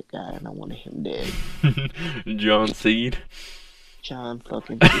hated that guy and I wanted him dead. John Seed. John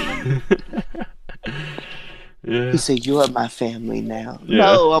fucking Seed. He Yeah, said, "You are my family now." yeah.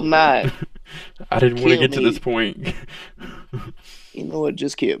 No, I'm not. I didn't want to Kill get to this me. point. You know what?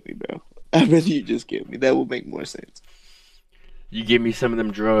 Just kill me, bro. I'd rather you just kill me. That would make more sense. You give me some of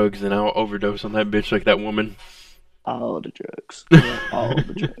them drugs, and I'll overdose on that bitch like that woman. All the drugs. I want all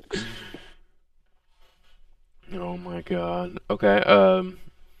the drugs. Oh my god. Okay,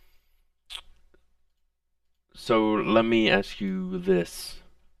 so let me ask you this.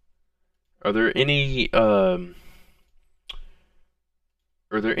 Are there any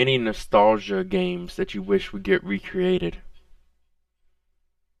nostalgia games that you wish would get recreated?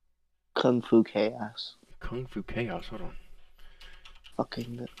 Kung Fu Chaos. Kung Fu Chaos, hold on.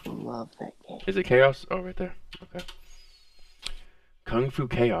 Fucking love that game. Is it Chaos? Oh, right there. Okay. Kung Fu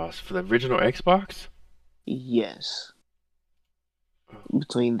Chaos for the original Xbox? Yes.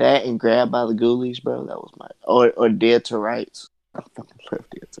 Between that and Grab by the Ghoulies, bro, that was my or Dead to Rights. I fucking love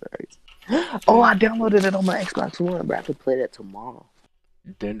Dead to Rights. Oh, I downloaded it on my Xbox One, bro. I could play that tomorrow.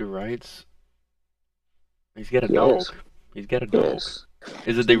 Dead to Rights? He's got a dog. Yes. He's got a dog. Yes.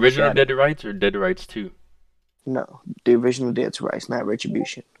 Is it the Team original Shadow. Dead to Rights or Dead to Rights 2? No, the original Dead to Rights, not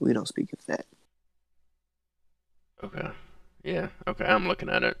Retribution. We don't speak of that. Okay. Yeah, okay, I'm looking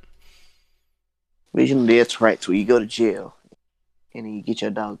at it. Original Dead to Rights, where you go to jail and then you get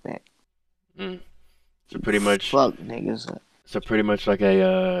your dog back. Mm. So pretty much Fuck niggas. like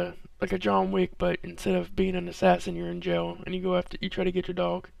a John Wick, but instead of being an assassin, you're in jail and you try to get your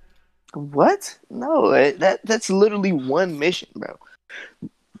dog. What? No, that's literally one mission, bro.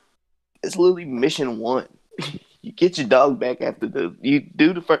 It's literally mission one. You get your dog back after you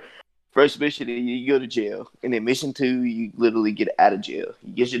do the first mission, and you go to jail, and then mission two, you literally get out of jail.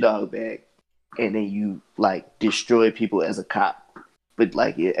 You get your dog back, and then you like destroy people as a cop. But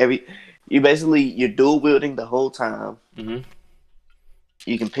like you're dual wielding the whole time. Mm-hmm.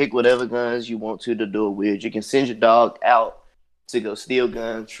 You can pick whatever guns you want to dual wield. You can send your dog out to go steal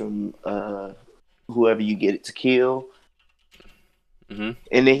guns from whoever you get it to kill. Mm-hmm.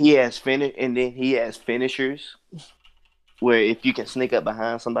 And then he has finishers where if you can sneak up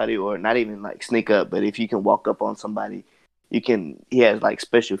behind somebody, or not even like sneak up, but if you can walk up on somebody, he has like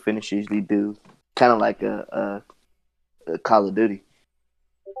special finishers they do, kind of like a Call of Duty.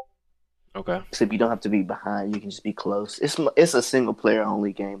 Okay. Except you don't have to be behind, you can just be close. It's a single player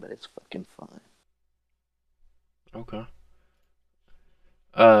only game, but it's fucking fun. Okay.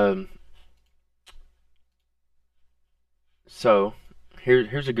 Um. So,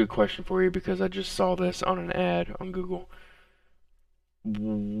 here's a good question for you because I just saw this on an ad on Google.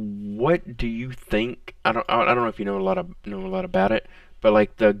 What do you think? I don't know if you know a lot about it, but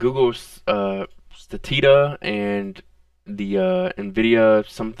like the Google's Statita and the Nvidia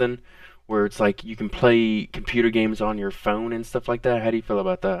something, where it's like you can play computer games on your phone and stuff like that. How do you feel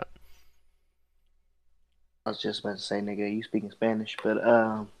about that? I was just about to say, nigga, you speaking Spanish, but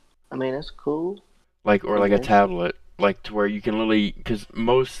I mean, it's cool, Like or I like a guess. tablet, like to where you can literally, because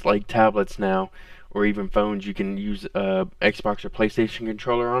most like tablets now or even phones, you can use Xbox or PlayStation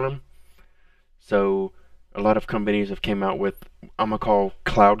controller on them. So a lot of companies have came out with I'm gonna call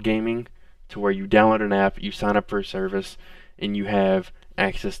cloud gaming, to where you download an app, you sign up for a service, and you have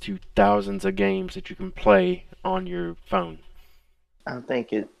access to thousands of games that you can play on your phone. I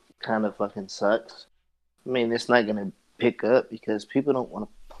think it kind of fucking sucks. I mean, it's not gonna pick up because people don't want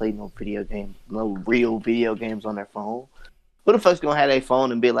to play no real video games on their phone. Who the fuck's gonna have their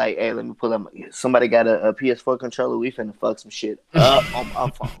phone and be like, "Hey, let me pull up. Somebody got a PS4 controller. We finna fuck some shit up on my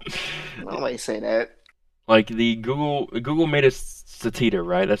phone." Nobody say that. Like the Google made a Statita,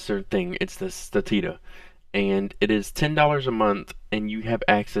 right? That's their thing. It's the Statita, and it is $10 a month, and you have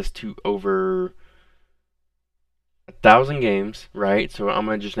access to over 1,000 games, right? So I'm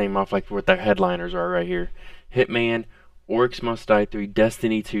gonna just name off like what the headliners are right here: Hitman, Oryx Must Die 3,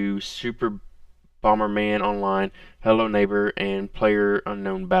 Destiny 2, Super Bomberman Online, Hello Neighbor, and Player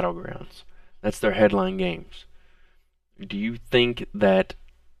Unknown Battlegrounds. That's their headline games. Do you think that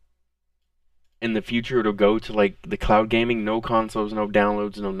in the future it'll go to like the cloud gaming, no consoles, no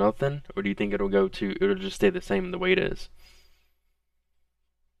downloads, no nothing, or do you think it'll just stay the same the way it is?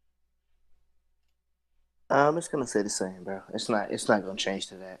 It's gonna stay the same, bro. It's not gonna change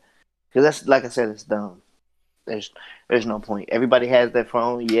to that. Cause that's like I said, it's dumb. There's there's no point. Everybody has their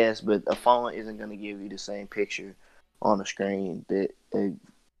phone, yes, but a phone isn't gonna give you the same picture on the screen that a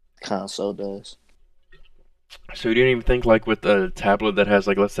console does. So you didn't even think like with a tablet that has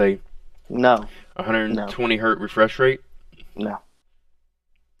like let's say No, no, 120 hertz refresh rate? no,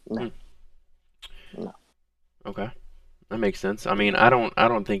 no, Hmm. no. Okay, that makes sense. I mean, I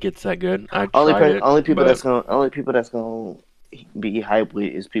don't think it's that good. I tried it, but Only people that's gonna be hyped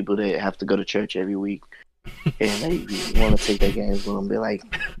with is people that have to go to church every week and they want to take their games with them. Be like,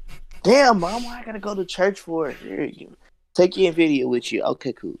 damn, mom, why I gotta go to church for it? Here, take your video with you.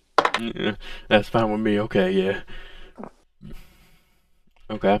 Okay, cool. yeah, that's fine with me. Okay, yeah.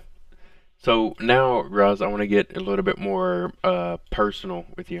 Okay. So now, Roz, I want to get a little bit more personal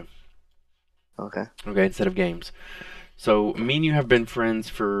with you. Okay. Okay, instead of games. So me and you have been friends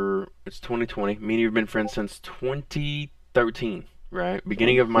for it's 2020. Me and you have been friends since 2013, right?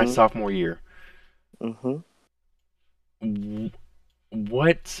 Beginning of my Mhm. sophomore year. Mhm.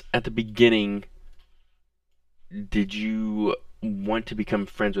 What at the beginning did you want to become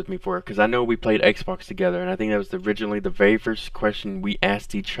friends with me for? Because I know we played Xbox together, and I think that was originally the very first question we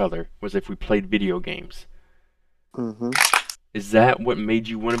asked each other was if we played video games. Mhm. Is that what made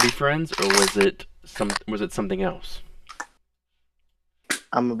you want to be friends, or was it something else?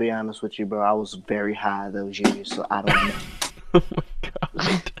 I'm gonna be honest with you, bro. I was very high those years, so I don't know. Oh my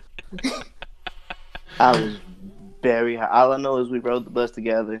god. I was very high. All I know is we rode the bus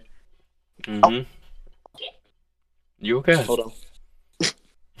together. Oh, Mhm. You okay? hold on.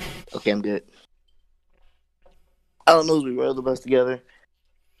 Okay, I'm good. All I know is we rode the bus together,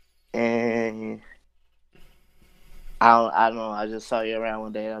 and I don't know. I just saw you around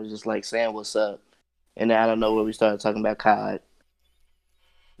one day. And I was just like saying what's up, and then I don't know where we started talking about COD,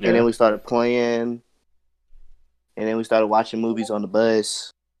 and then Yeah. we started playing, and then we started watching movies on the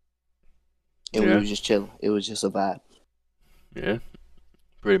bus, and we Yeah. was just chilling. It was just a vibe. Yeah.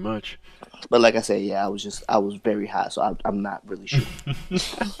 Pretty much. But like I said, yeah, I was very high, so I'm not really sure.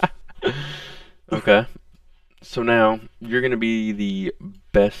 Okay. So now you're gonna be the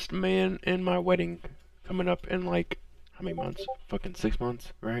best man in my wedding coming up in like how many months? Fucking 6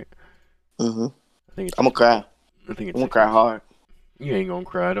 months, right? Hmm. I think it's I'm gonna 6 months. cry. I think I'm it's gonna six cry months. hard. You ain't gonna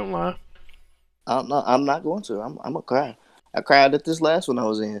cry, don't lie. I don't know. I'm not going to. I'm gonna cry. I cried at this last one I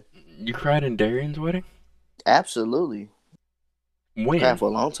was in. You cried in Darian's wedding? Absolutely. I cried When? for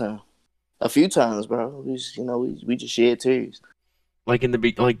a long time. A few times, bro. We just shed tears. Like in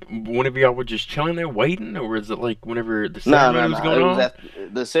the like whenever y'all were just chilling there waiting, or was it like whenever the No, ceremony no, was no. going It was on? after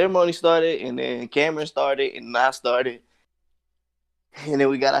the ceremony started, and then Cameron started, and I started, and then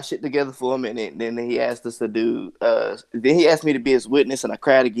we got our shit together for a minute. And then he asked us to do. Then he asked me to be his witness, and I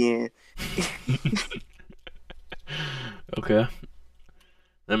cried again. Okay,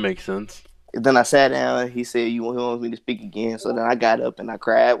 that makes sense. And then I sat down. And he said, he wants me to speak again?" So then I got up and I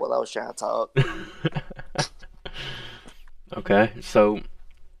cried while I was trying to talk. Okay, so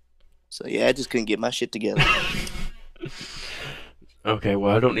So yeah, I just couldn't get my shit together. okay,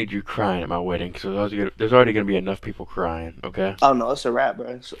 well I don't need you crying at my wedding because there's already gonna be enough people crying. Okay. Oh no, it's a wrap, bro.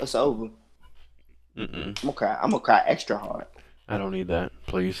 It's over. Mm-mm. I'm gonna cry. I'm gonna cry extra hard, I don't need that,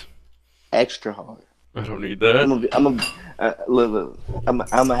 please. extra hard. I don't need that. I'm gonna look. I'm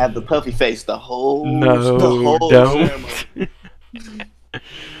gonna have the puffy face the No, whole don't. ceremony.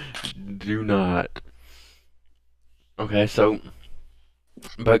 Do not. Okay, so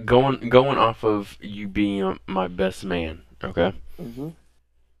but going off of you being my best man, okay, Hmm.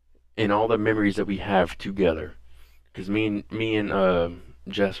 and all the memories that we have together, because me and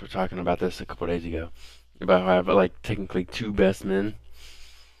Jess were talking about this a couple days ago about how I have like technically two best men,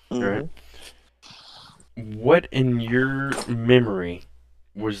 right? Hmm. What in your memory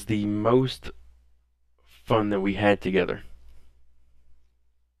was the most fun that we had together?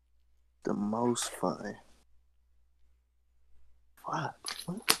 The most fun. Fuck.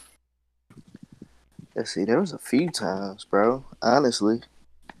 Let's see. There was a few times, bro. Honestly,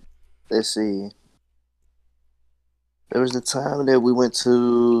 let's see. There was the time that we went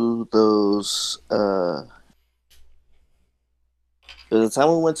to those. There was the time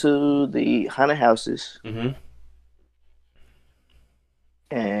we went to the haunted houses, Mm-hmm.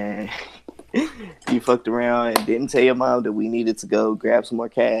 and you fucked around and didn't tell your mom that we needed to go grab some more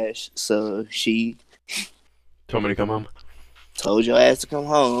cash. So she Told me to come home. told your ass to come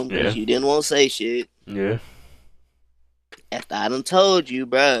home because Yeah. you didn't want to say shit. Yeah. After I done told you,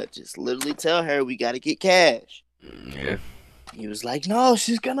 bruh, just literally tell her we gotta get cash. Yeah. He was like, no,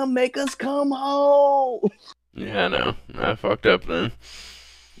 she's gonna make us come home. Yeah, I know. I fucked up then.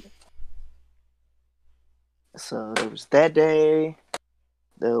 So there was that day.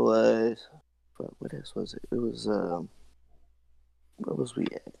 There was what else was it? It was where was we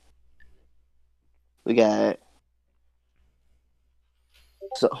at? We got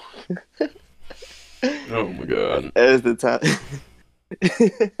so Oh my god. that was the time.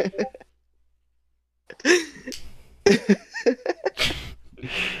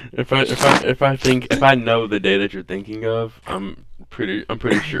 If I know the day that you're thinking of, I'm pretty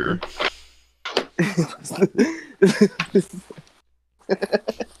sure.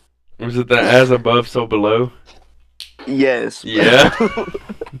 Was it the as above, so below? Yes. Yeah.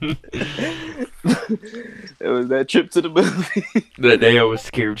 It was that trip to the movie. That day I was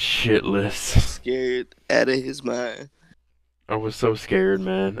scared shitless. Scared out of his mind. I was so scared,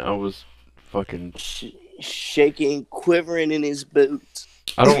 man. I was fucking. Shaking, quivering in his boots.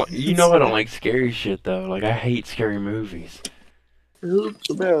 I don't like scary shit though. Like I hate scary movies.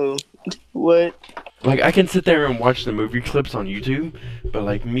 Bro, what? Like I can sit there and watch the movie clips on YouTube, but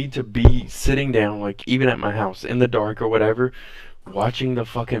like me to be sitting down, like even at my house in the dark or whatever, watching the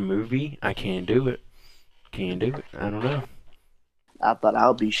fucking movie, I can't do it. Can't do it. I don't know. I thought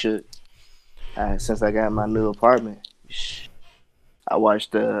I'll be shook. Since I got my new apartment, I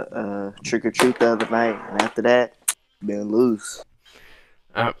watched the Trick or Treat the other night, and after that, been loose.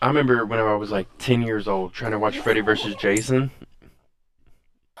 I remember when I was like 10 years old trying to watch Freddy vs. Jason.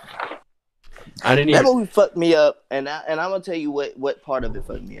 I didn't That even. movie fucked me up, and I'm gonna tell you what part of it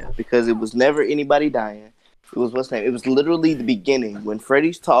fucked me up, because it was never anybody dying. It was what's name? It was literally the beginning when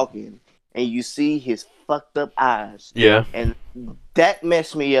Freddy's talking, and you see his fucked up eyes. Yeah. And that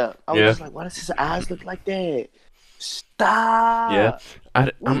messed me up. I was Yeah. just like, why does his eyes look like that? Stop. Yeah.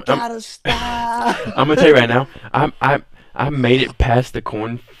 We gotta stop. I'm gonna tell you right now. I made it past the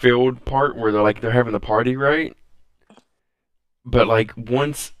cornfield part where they're having the party, right? But like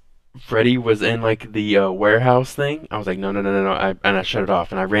once Freddy was in like the warehouse thing, I was like, no. And I shut it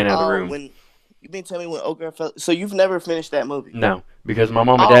off and I ran out of the room. When you been telling me when Ogar fell. So you've never finished that movie? No, because my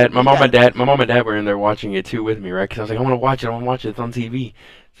mom and dad were in there watching it too with me, right? Because I was like, I want to watch it. It's on TV.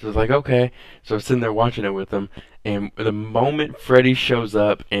 So I was like, okay. So I was sitting there watching it with them, and the moment Freddy shows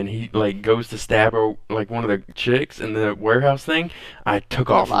up and he like goes to stab her, like one of the chicks in the warehouse thing, I took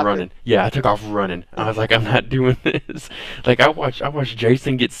off running. Yeah, I took off running. I was like, I'm not doing this. Like I watched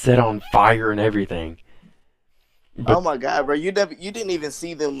Jason get set on fire and everything. But, oh my god, bro! You didn't even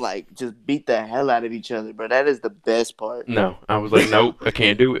see them like just beat the hell out of each other, bro. That is the best part. No, I was like, nope, I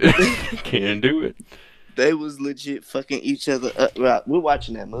can't do it. Can't do it. They was legit fucking each other up. Right, we're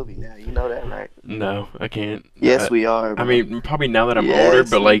watching that movie now. You know that, right? No, I can't. Yes, we are. Bro. I mean, probably now that I'm older,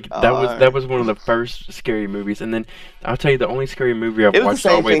 but like that was one of the first scary movies. And then I'll tell you, the only scary movie I've watched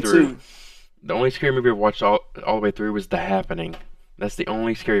all the way through. The only scary movie I've watched all the way through was The Happening. That's the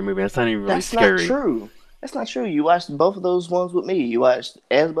only scary movie. That's not even really scary. That's not true. That's not true. You watched both of those ones with me. You watched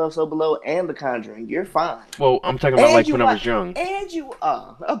As Above, So Below and The Conjuring. You're fine. Well, I'm talking about like when I was young. And you, I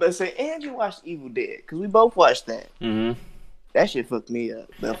was about to say, and you watched Evil Dead, because we both watched that. Mm-hmm. That shit fucked me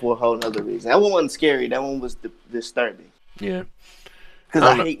up, but for a whole other reason. That one wasn't scary. That one was disturbing. Yeah. Because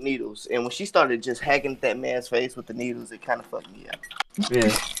I hate needles. And when she started just hacking at that man's face with the needles, it kind of fucked me up.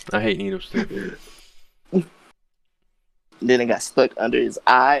 Yeah, I hate needles too. Then it got stuck under his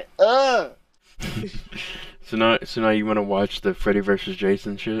eye. So now you want to watch the Freddy vs.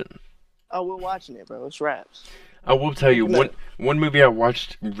 Jason shit? Oh, we're watching it, bro. It's raps. I will tell you one movie I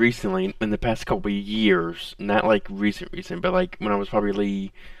watched recently in the past couple of years, not like recent, but like when I was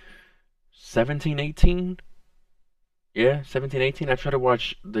probably 17, 18. Yeah, 17, 18. I tried to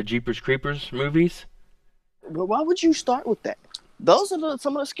watch the Jeepers Creepers movies. But why would you start with that? Those are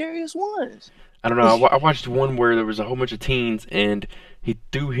some of the scariest ones. I don't know. I watched one where there was a whole bunch of teens and he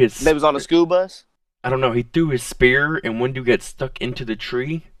threw his... They was on a school bus? I don't know. He threw his spear and one dude got stuck into the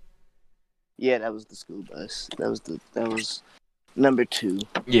tree. Yeah, that was the school bus. That was Number 2.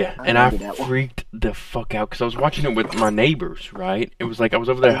 Yeah, I and I remember that one. freaked the fuck out because I was watching it with my neighbors, right? It was like I was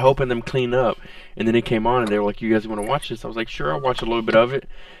over there helping them clean up, and then it came on, and they were like, "You guys want to watch this?" I was like, "Sure, I'll watch a little bit of it."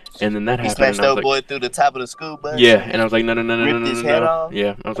 And then that He happened, and smashed I was old like, boy through the top of the school bus "Yeah," and and I was like, "No, no, no, no, no, ripped no, his no, head no." off.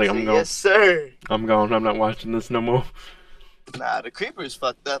 Yeah, I was I like, said, "I'm gone. yes, sir. I'm gone. I'm not watching this no more." Nah, the creeper is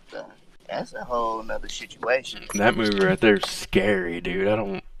fucked up though. That's a whole nother situation. That movie right there is scary,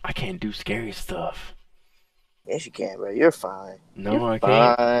 dude. I can't do scary stuff. Yes, you can, bro. You're fine. No, You're I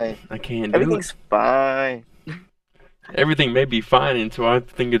can't. fine. I can't do it. Everything's fine. Everything may be fine until I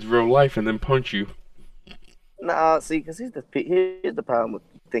think it's real life and then punch you. Nah, see, because here's the problem with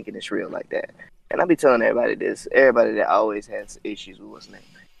thinking it's real like that. And I be telling everybody this. Everybody that always has issues with what's name.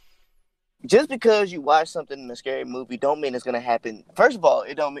 Just because you watch something in a scary movie, don't mean it's gonna happen. First of all,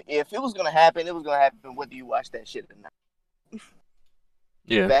 it don't. If it was gonna happen, it was gonna happen whether you watch that shit or not.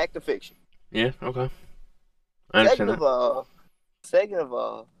 Yeah. Fact or fiction. Yeah. Okay. I understand Second of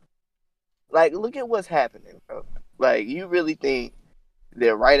all, like look at what's happening, bro. Like you really think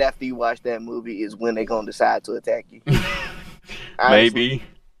that right after you watch that movie is when they're gonna decide to attack you? that. Honestly,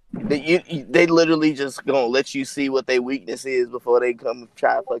 Maybe. they literally just gonna let you see what their weakness is before they come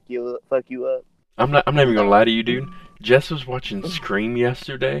try to fuck you up. I'm not even gonna lie to you, dude. Jess was watching Scream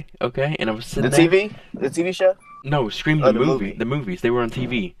yesterday, okay, and I was The sitting there. the TV show. No, Scream Or the the movie. movie? The movies. They were on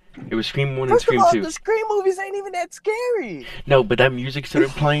TV. It was Scream 1 and First of Scream all, 2. the Scream movies ain't even that scary. No, but that music started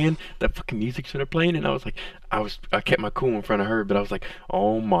playing. That fucking music started playing, and I was like, I kept my cool in front of her, but I was like,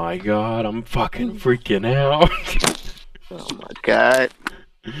 oh my god, I'm fucking freaking out. Oh my god,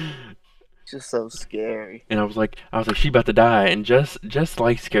 just so scary. And I was like, she about to die, and just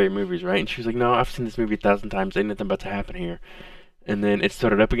like scary movies, right? And she was like, no, I've seen this movie 1,000 times. Ain't nothing about to happen here. And then it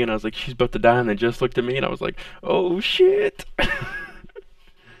started up again. I was like, she's about to die, and then just looked at me, and I was like, oh shit.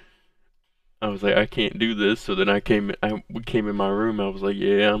 I was like, I can't do this. So then we came in my room. I was like,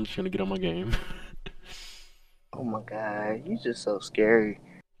 yeah, I'm just gonna get on my game. Oh my god, you just so scary.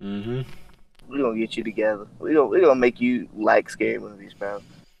 Mhm. We gonna get you together. We gonna make you like scary movies, bro.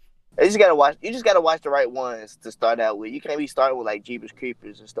 You just gotta watch the right ones to start out with. You can't be starting with like Jeepers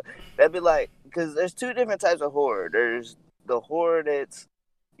Creepers and stuff. That'd be like because there's two different types of horror. There's the horror that's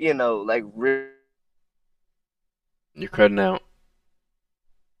like You're cutting out.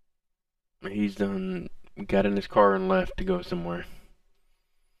 He's done. Got in his car and left to go somewhere.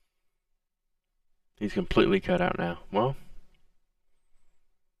 He's completely cut out now. Well,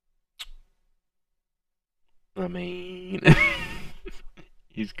 I mean,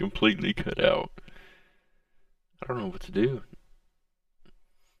 he's completely cut out. I don't know what to do.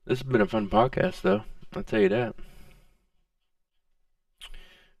 This has been a fun podcast, though. I'll tell you that.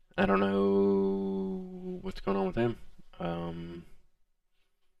 I don't know what's going on with him.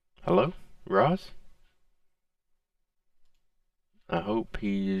 Hello, Roz? I hope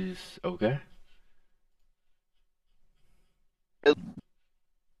he's okay.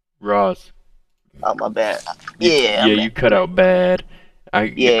 Roz. oh my bad. Yeah, I'm you back. cut out bad.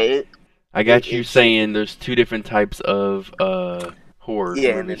 Yeah, I got you it's saying there's two different types of horror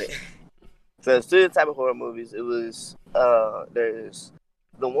yeah. movies. So it's two type of horror movies. It was there's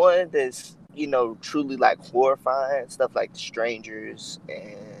the one that's truly like horrifying stuff like The Strangers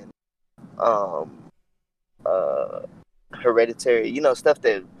and um Hereditary. Stuff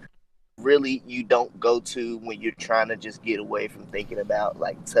that really you don't go to when you're trying to just get away from thinking about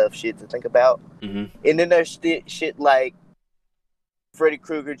like tough shit to think about. Hmm. And then there's shit like Freddy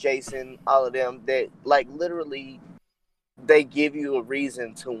Krueger, Jason, all of them that like literally they give you a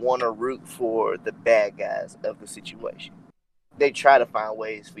reason to want to root for the bad guys of the situation. They try to find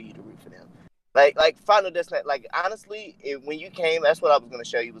ways for you to root for them. Like Final Destination. Like honestly, when you came, that's what I was gonna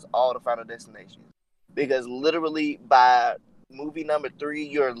show you was all the Final Destinations. Because literally by movie number 3,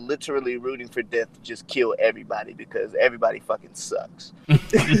 you're literally rooting for death to just kill everybody because everybody fucking sucks.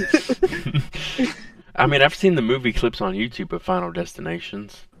 I mean, I've seen the movie clips on YouTube of Final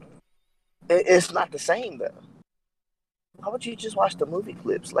Destinations. It's not the same though. How about you just watch the movie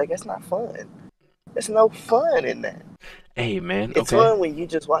clips? Like that's not fun. There's no fun in that. Hey, man. It's Okay. fun when you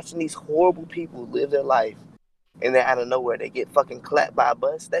just watching these horrible people live their life, and then out of nowhere they get fucking clapped by a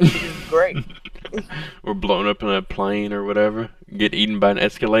bus. That shit is great. Or blown up in a plane or whatever. Get eaten by an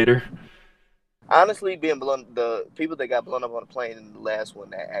escalator. Honestly, the people that got blown up on a plane in the last one,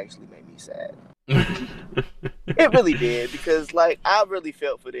 that actually made me sad. It really did because like I really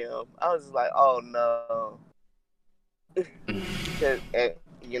felt for them. I was just like, oh no. Because,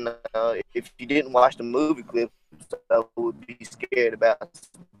 if you didn't watch the movie clips, I would be scared about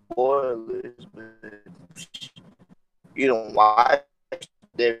spoilers. But you don't watch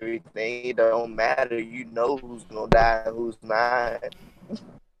everything. It don't matter. You know who's gonna die and who's not.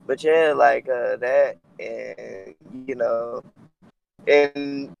 But yeah, like that, and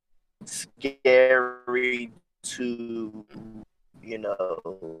and scary to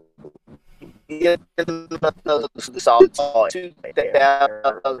yeah, the solid two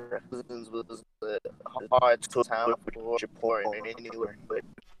thousands was a hard time for reporting anywhere, but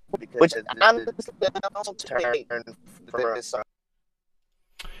because I'm turning for this song.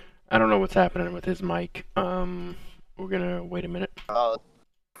 I don't know what's happening with his mic. We're gonna wait a minute.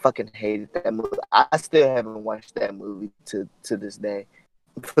 Fucking hated that movie. I still haven't watched that movie to this day.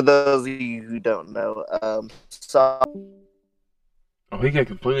 For those of you who don't know, Saw. Oh, he got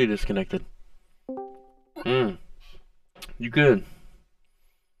completely disconnected. You good?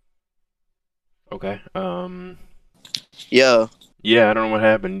 Okay. Yo. Yeah, I don't know what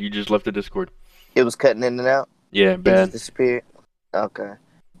happened. You just left the Discord. It was cutting in and out. Yeah, It bad. just disappeared. Okay.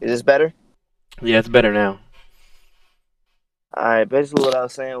 Is this better? Yeah, it's better now. All right. Basically, what I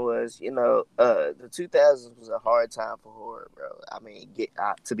was saying was, the 2000s was a hard time for horror, bro. I mean,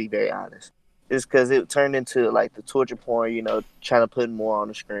 to be very honest, it's because it turned into like the torture porn. Trying to put more on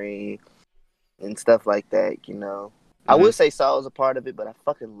the screen and stuff like that. I would say Saw was a part of it, but I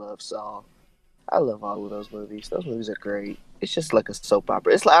fucking love Saw. I love all of those movies. Those movies are great. It's just like a soap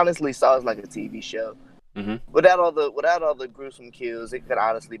opera. It's like, honestly, Saw is like a TV show. Without all the gruesome kills, it could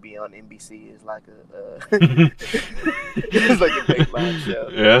honestly be on NBC. It's like it's like a Dateline show.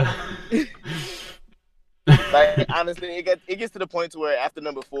 Yeah. Like honestly, it gets to the point to where after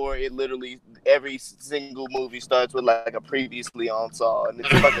number 4, it literally every single movie starts with like a previously on Saw, and it's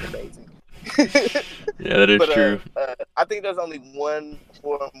fucking amazing. Yeah, that is true. I think there's only one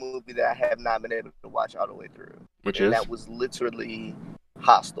horror movie that I have not been able to watch all the way through. Which is? That was literally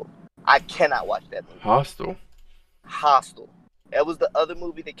Hostel. I cannot watch that movie. Hostel. That was the other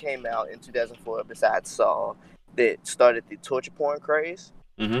movie that came out in 2004 besides Saw that started the torture porn craze.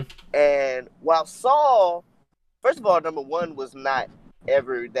 And while Saw, first of all, number 1 was not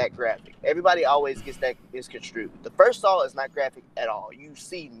ever that graphic. Everybody always gets that misconstrued. The first Saw is not graphic at all. You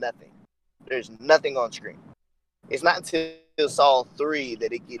see nothing. There's nothing on screen. It's not until Saw 3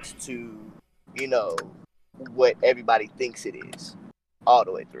 that it gets to, what everybody thinks it is all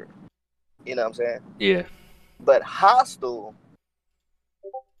the way through. You know what I'm saying? Yeah. But Hostel.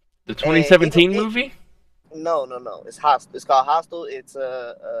 The 2017 movie? No. It's Hostel. It's called Hostel. It's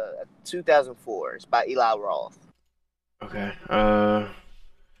 2004. It's by Eli Roth. Okay. And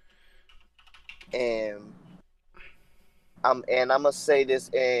I'm gonna say this,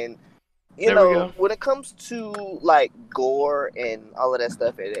 and when it comes to like gore and all of that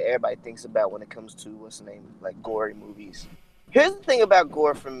stuff that everybody thinks about when it comes to what's the name, like gory movies. Here's the thing about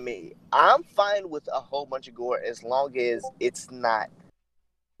gore for me. I'm fine with a whole bunch of gore as long as it's not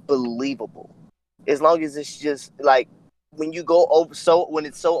believable. As long as it's just like when you go over when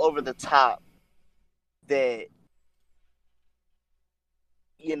it's so over the top that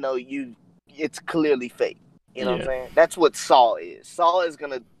it's clearly fake. You know what I'm saying? That's what Saw is. Saw is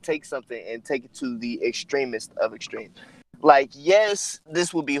gonna take something and take it to the extremist of extremes. Like, yes,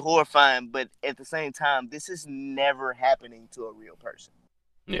 this will be horrifying, but at the same time, this is never happening to a real person.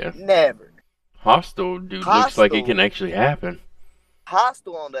 Yeah. Never. Hostel, dude, looks like it can actually happen.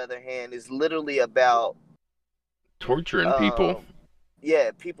 Hostel, on the other hand, is literally about torturing people.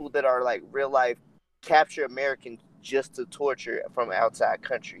 Yeah, people that are like real life capture Americans just to torture from outside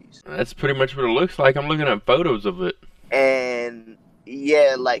countries. That's pretty much what it looks like. I'm looking at photos of it. And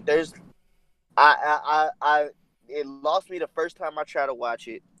yeah, like there's it lost me the first time I tried to watch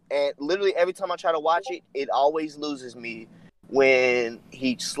it. And literally every time I try to watch it, it always loses me when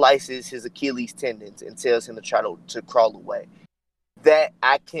he slices his Achilles tendons and tells him to try to crawl away. That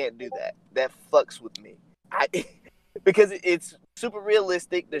I can't do that. That fucks with me. Because it's super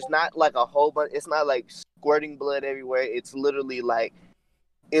realistic. There's not like a whole bunch. It's not like squirting blood everywhere. It's literally like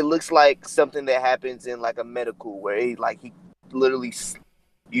it looks like something that happens in like a medical where he literally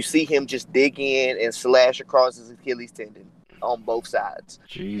you see him just dig in and slash across his Achilles tendon on both sides.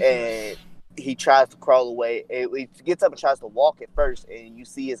 Jesus. And he tries to crawl away. He gets up and tries to walk at first, and you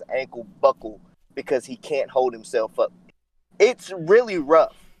see his ankle buckle because he can't hold himself up. It's really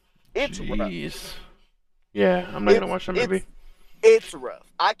rough. It's rough. Yeah, I'm not gonna watch that movie. It's rough.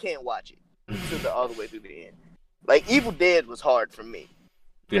 I can't watch it all the way through the end. Like Evil Dead was hard for me.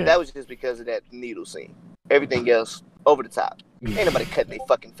 Yeah. That was just because of that needle scene. Everything else over the top. Ain't nobody cutting their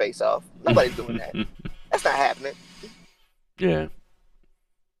fucking face off. Nobody's doing that. That's not happening. Yeah.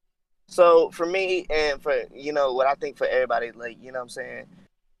 So for me and for what I think for everybody, like what I'm saying,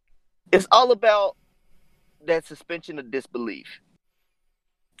 it's all about that suspension of disbelief.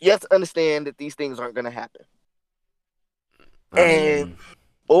 you have to understand that these things aren't gonna happen. I And mean,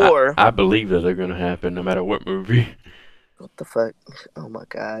 or I believe that they're gonna happen no matter what movie. what the fuck? Oh my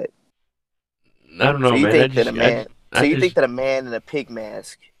god. I don't So know, you man. think that a man I so you think just, that a man in a pig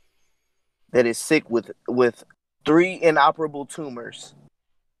mask that is sick with three inoperable tumors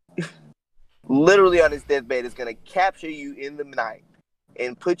literally on his deathbed is gonna capture you in the night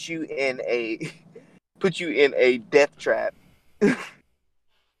and put you in a put you in a death trap that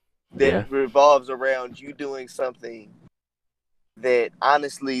yeah, revolves around you doing something that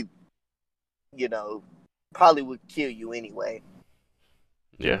honestly, you know, probably would kill you anyway.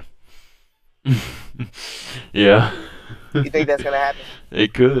 yeah, yeah. You think that's gonna happen?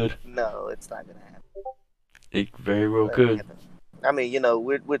 It could. No, it's not gonna happen. It very well Let it could. happen. I mean, you know,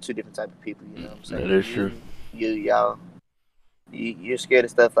 we're two different type of people. You know what I'm That saying? is true. Y'all, you're scared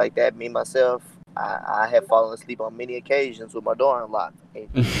of stuff like that. Me myself, I have fallen asleep on many occasions with my door unlocked.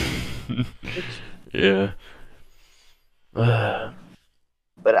 Yeah.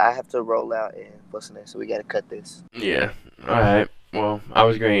 But I have to roll out and what's next? So we gotta cut this. Yeah. All right. Well, I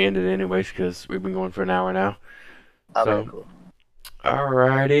was going to end it anyways because we've been going for an hour now. Okay, So, cool.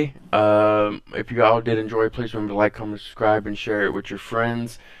 alrighty. If you all did enjoy, please remember to like, comment, subscribe, and share it with your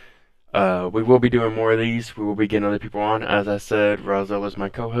friends. We will be doing more of these. We will be getting other people on. As I said, Razel is my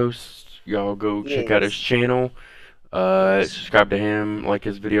co-host. Y'all go check out his Yes. channel. Yes. Subscribe to him, like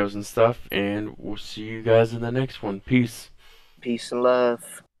his videos and stuff, and we'll see you guys in the next one. Peace. Peace and love.